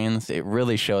Mandalorians, it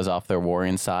really shows off their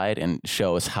warring side and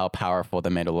shows how powerful the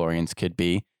Mandalorians could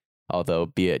be, although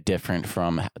be it different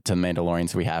from the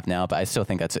Mandalorians we have now. But I still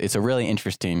think it's a really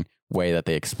interesting way that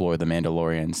they explore the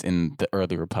Mandalorians in the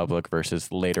early Republic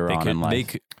versus later on in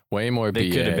life. Way more They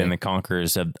BA. could have been the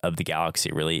conquerors of the galaxy,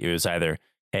 really. It was either,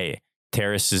 hey,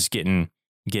 Terrace is getting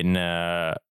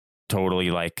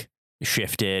totally like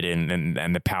shifted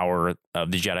and the power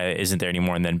of the Jedi isn't there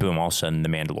anymore, and then boom, all of a sudden the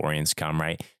Mandalorians come,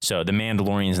 right? So the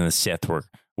Mandalorians and the Sith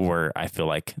were I feel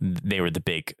like they were the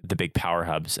big power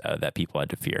hubs that people had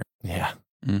to fear. Yeah.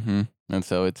 Mm-hmm. And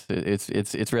so it's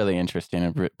really interesting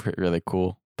and really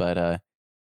cool. But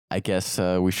I guess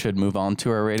we should move on to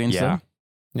our ratings. Yeah.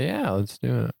 Then? Yeah, let's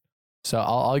do it. So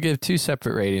I'll give two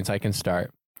separate ratings. I can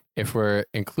start. If we're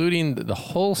including the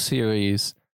whole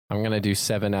series, I'm going to do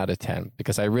 7 out of 10,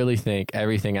 because I really think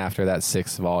everything after that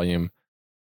 6th volume,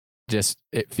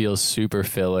 it feels super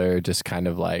filler, just kind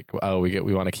of like, oh, we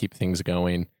want to keep things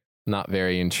going. Not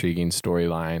very intriguing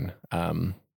storyline.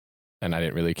 And I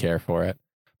didn't really care for it.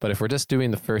 But if we're just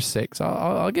doing the first 6,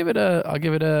 I'll give it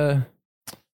a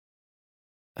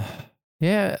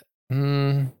yeah.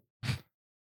 Dang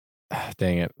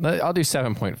it. I'll do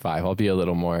 7.5. I'll be a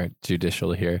little more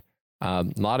judicial here. A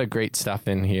lot of great stuff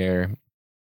in here.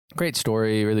 Great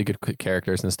story, really good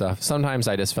characters and stuff. Sometimes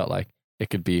I just felt like it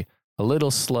could be a little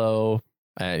slow,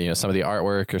 and some of the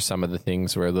artwork or some of the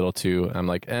things were a little too. I'm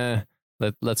like,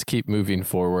 let's keep moving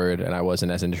forward. And I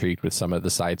wasn't as intrigued with some of the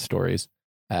side stories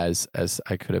as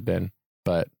I could have been.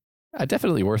 But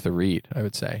definitely worth a read, I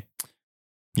would say.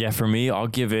 Yeah, for me, I'll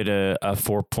give it a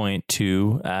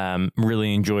 4.2.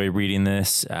 Really enjoyed reading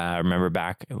this. Remember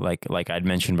back, like I'd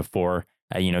mentioned before,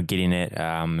 getting it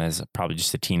as probably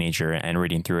just a teenager and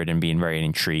reading through it and being very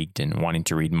intrigued and wanting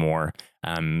to read more.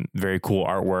 Very cool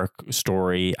artwork,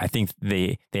 story. I think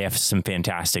they have some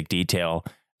fantastic detail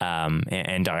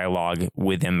and dialogue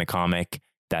within the comic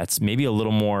that's maybe a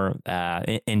little more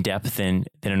in depth than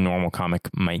a normal comic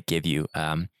might give you.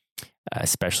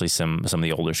 Especially some of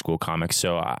the older school comics.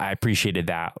 So I appreciated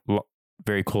that.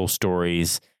 Very cool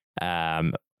stories.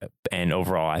 And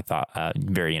overall, I thought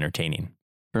very entertaining.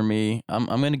 For me, I'm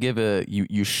going to give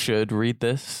you should read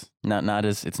this.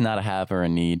 It's not a have or a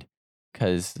need,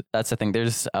 because that's the thing.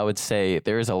 I would say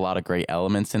there is a lot of great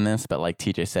elements in this, but like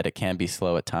TJ said, it can be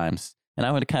slow at times. And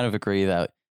I would kind of agree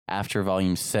that after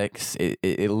volume 6,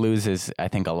 it loses, I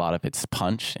think, a lot of its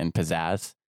punch and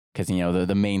pizzazz. Because,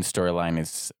 the main storyline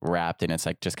is wrapped and it's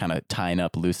like just kind of tying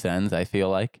up loose ends, I feel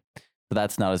like. So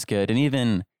that's not as good. And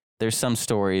even there's some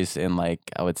stories in, like,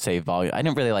 I would say volume. I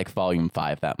didn't really like volume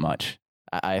 5 that much.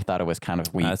 I thought it was kind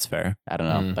of weak. That's fair. I don't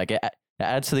know. Like, it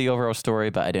adds to the overall story,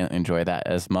 but I didn't enjoy that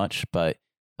as much. But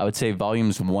I would say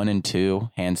volumes 1 and 2,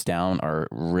 hands down, are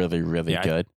really, really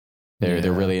good.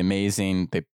 They're really amazing.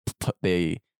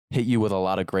 They hit you with a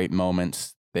lot of great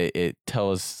moments.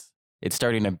 It's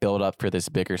starting to build up for this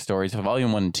bigger story. So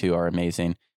volume 1 and 2 are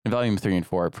amazing. And volume 3 and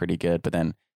 4 are pretty good. But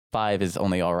then 5 is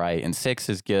only all right, and 6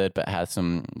 is good, but has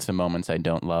some moments I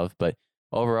don't love. But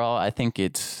overall, I think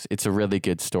it's a really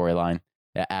good storyline.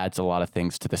 It adds a lot of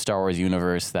things to the Star Wars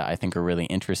universe that I think are really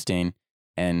interesting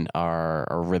and are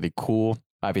really cool.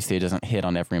 Obviously, it doesn't hit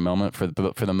on every moment. For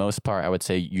the most part, I would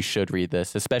say you should read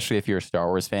this, especially if you're a Star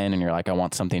Wars fan and you're like, I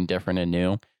want something different and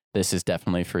new. This is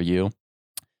definitely for you.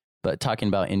 But talking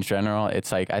about in general,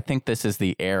 it's like, I think this is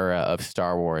the era of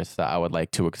Star Wars that I would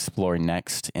like to explore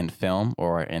next in film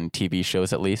or in TV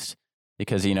shows at least.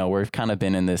 Because, you know, we've kind of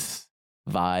been in this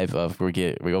vibe of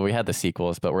we had the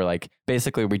sequels, but we're like,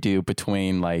 basically we do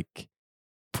between like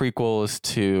prequels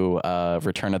to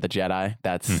Return of the Jedi.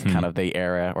 That's kind of the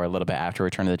era, or a little bit after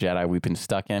Return of the Jedi, we've been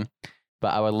stuck in.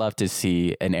 But I would love to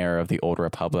see an era of the Old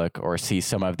Republic, or see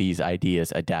some of these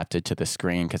ideas adapted to the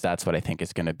screen, because that's what I think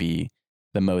is going to be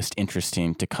the most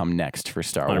interesting to come next for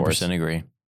Star Wars. 100% agree.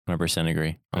 100%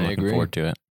 agree. I'm looking forward to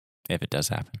it if it does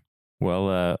happen.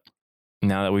 Well,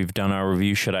 now that we've done our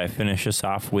review, should I finish us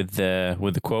off with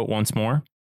the quote once more?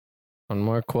 One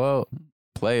more quote.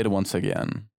 Play it once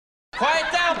again.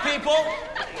 Quiet down, people.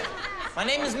 My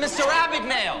name is Mr.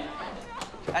 Abagnale.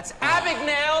 That's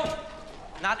Abagnale,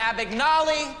 not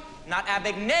Abagnale, not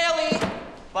Abagnale,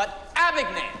 but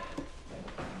Abagnale.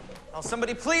 Now,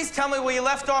 somebody please tell me where you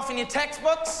left off in your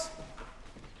textbooks?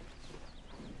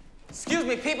 Excuse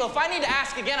me, people, if I need to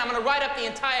ask again, I'm going to write up the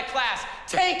entire class.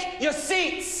 Take your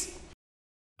seats!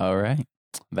 All right.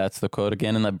 That's the quote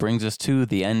again, and that brings us to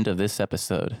the end of this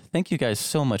episode. Thank you guys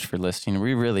so much for listening.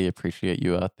 We really appreciate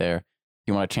you out there. If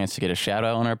you want a chance to get a shout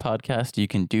out on our podcast, you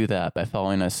can do that by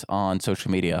following us on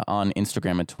social media, on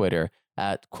Instagram and Twitter,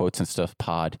 at Quotes and Stuff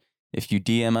Pod. If you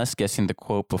DM us guessing the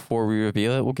quote before we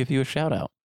reveal it, we'll give you a shout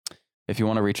out. If you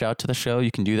want to reach out to the show,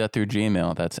 you can do that through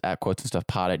Gmail. That's at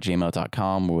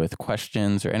quotesandstuffpod@gmail.com with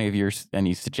questions or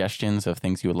any suggestions of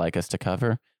things you would like us to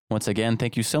cover. Once again,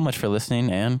 thank you so much for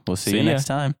listening, and we'll see you next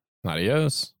time.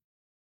 Adios.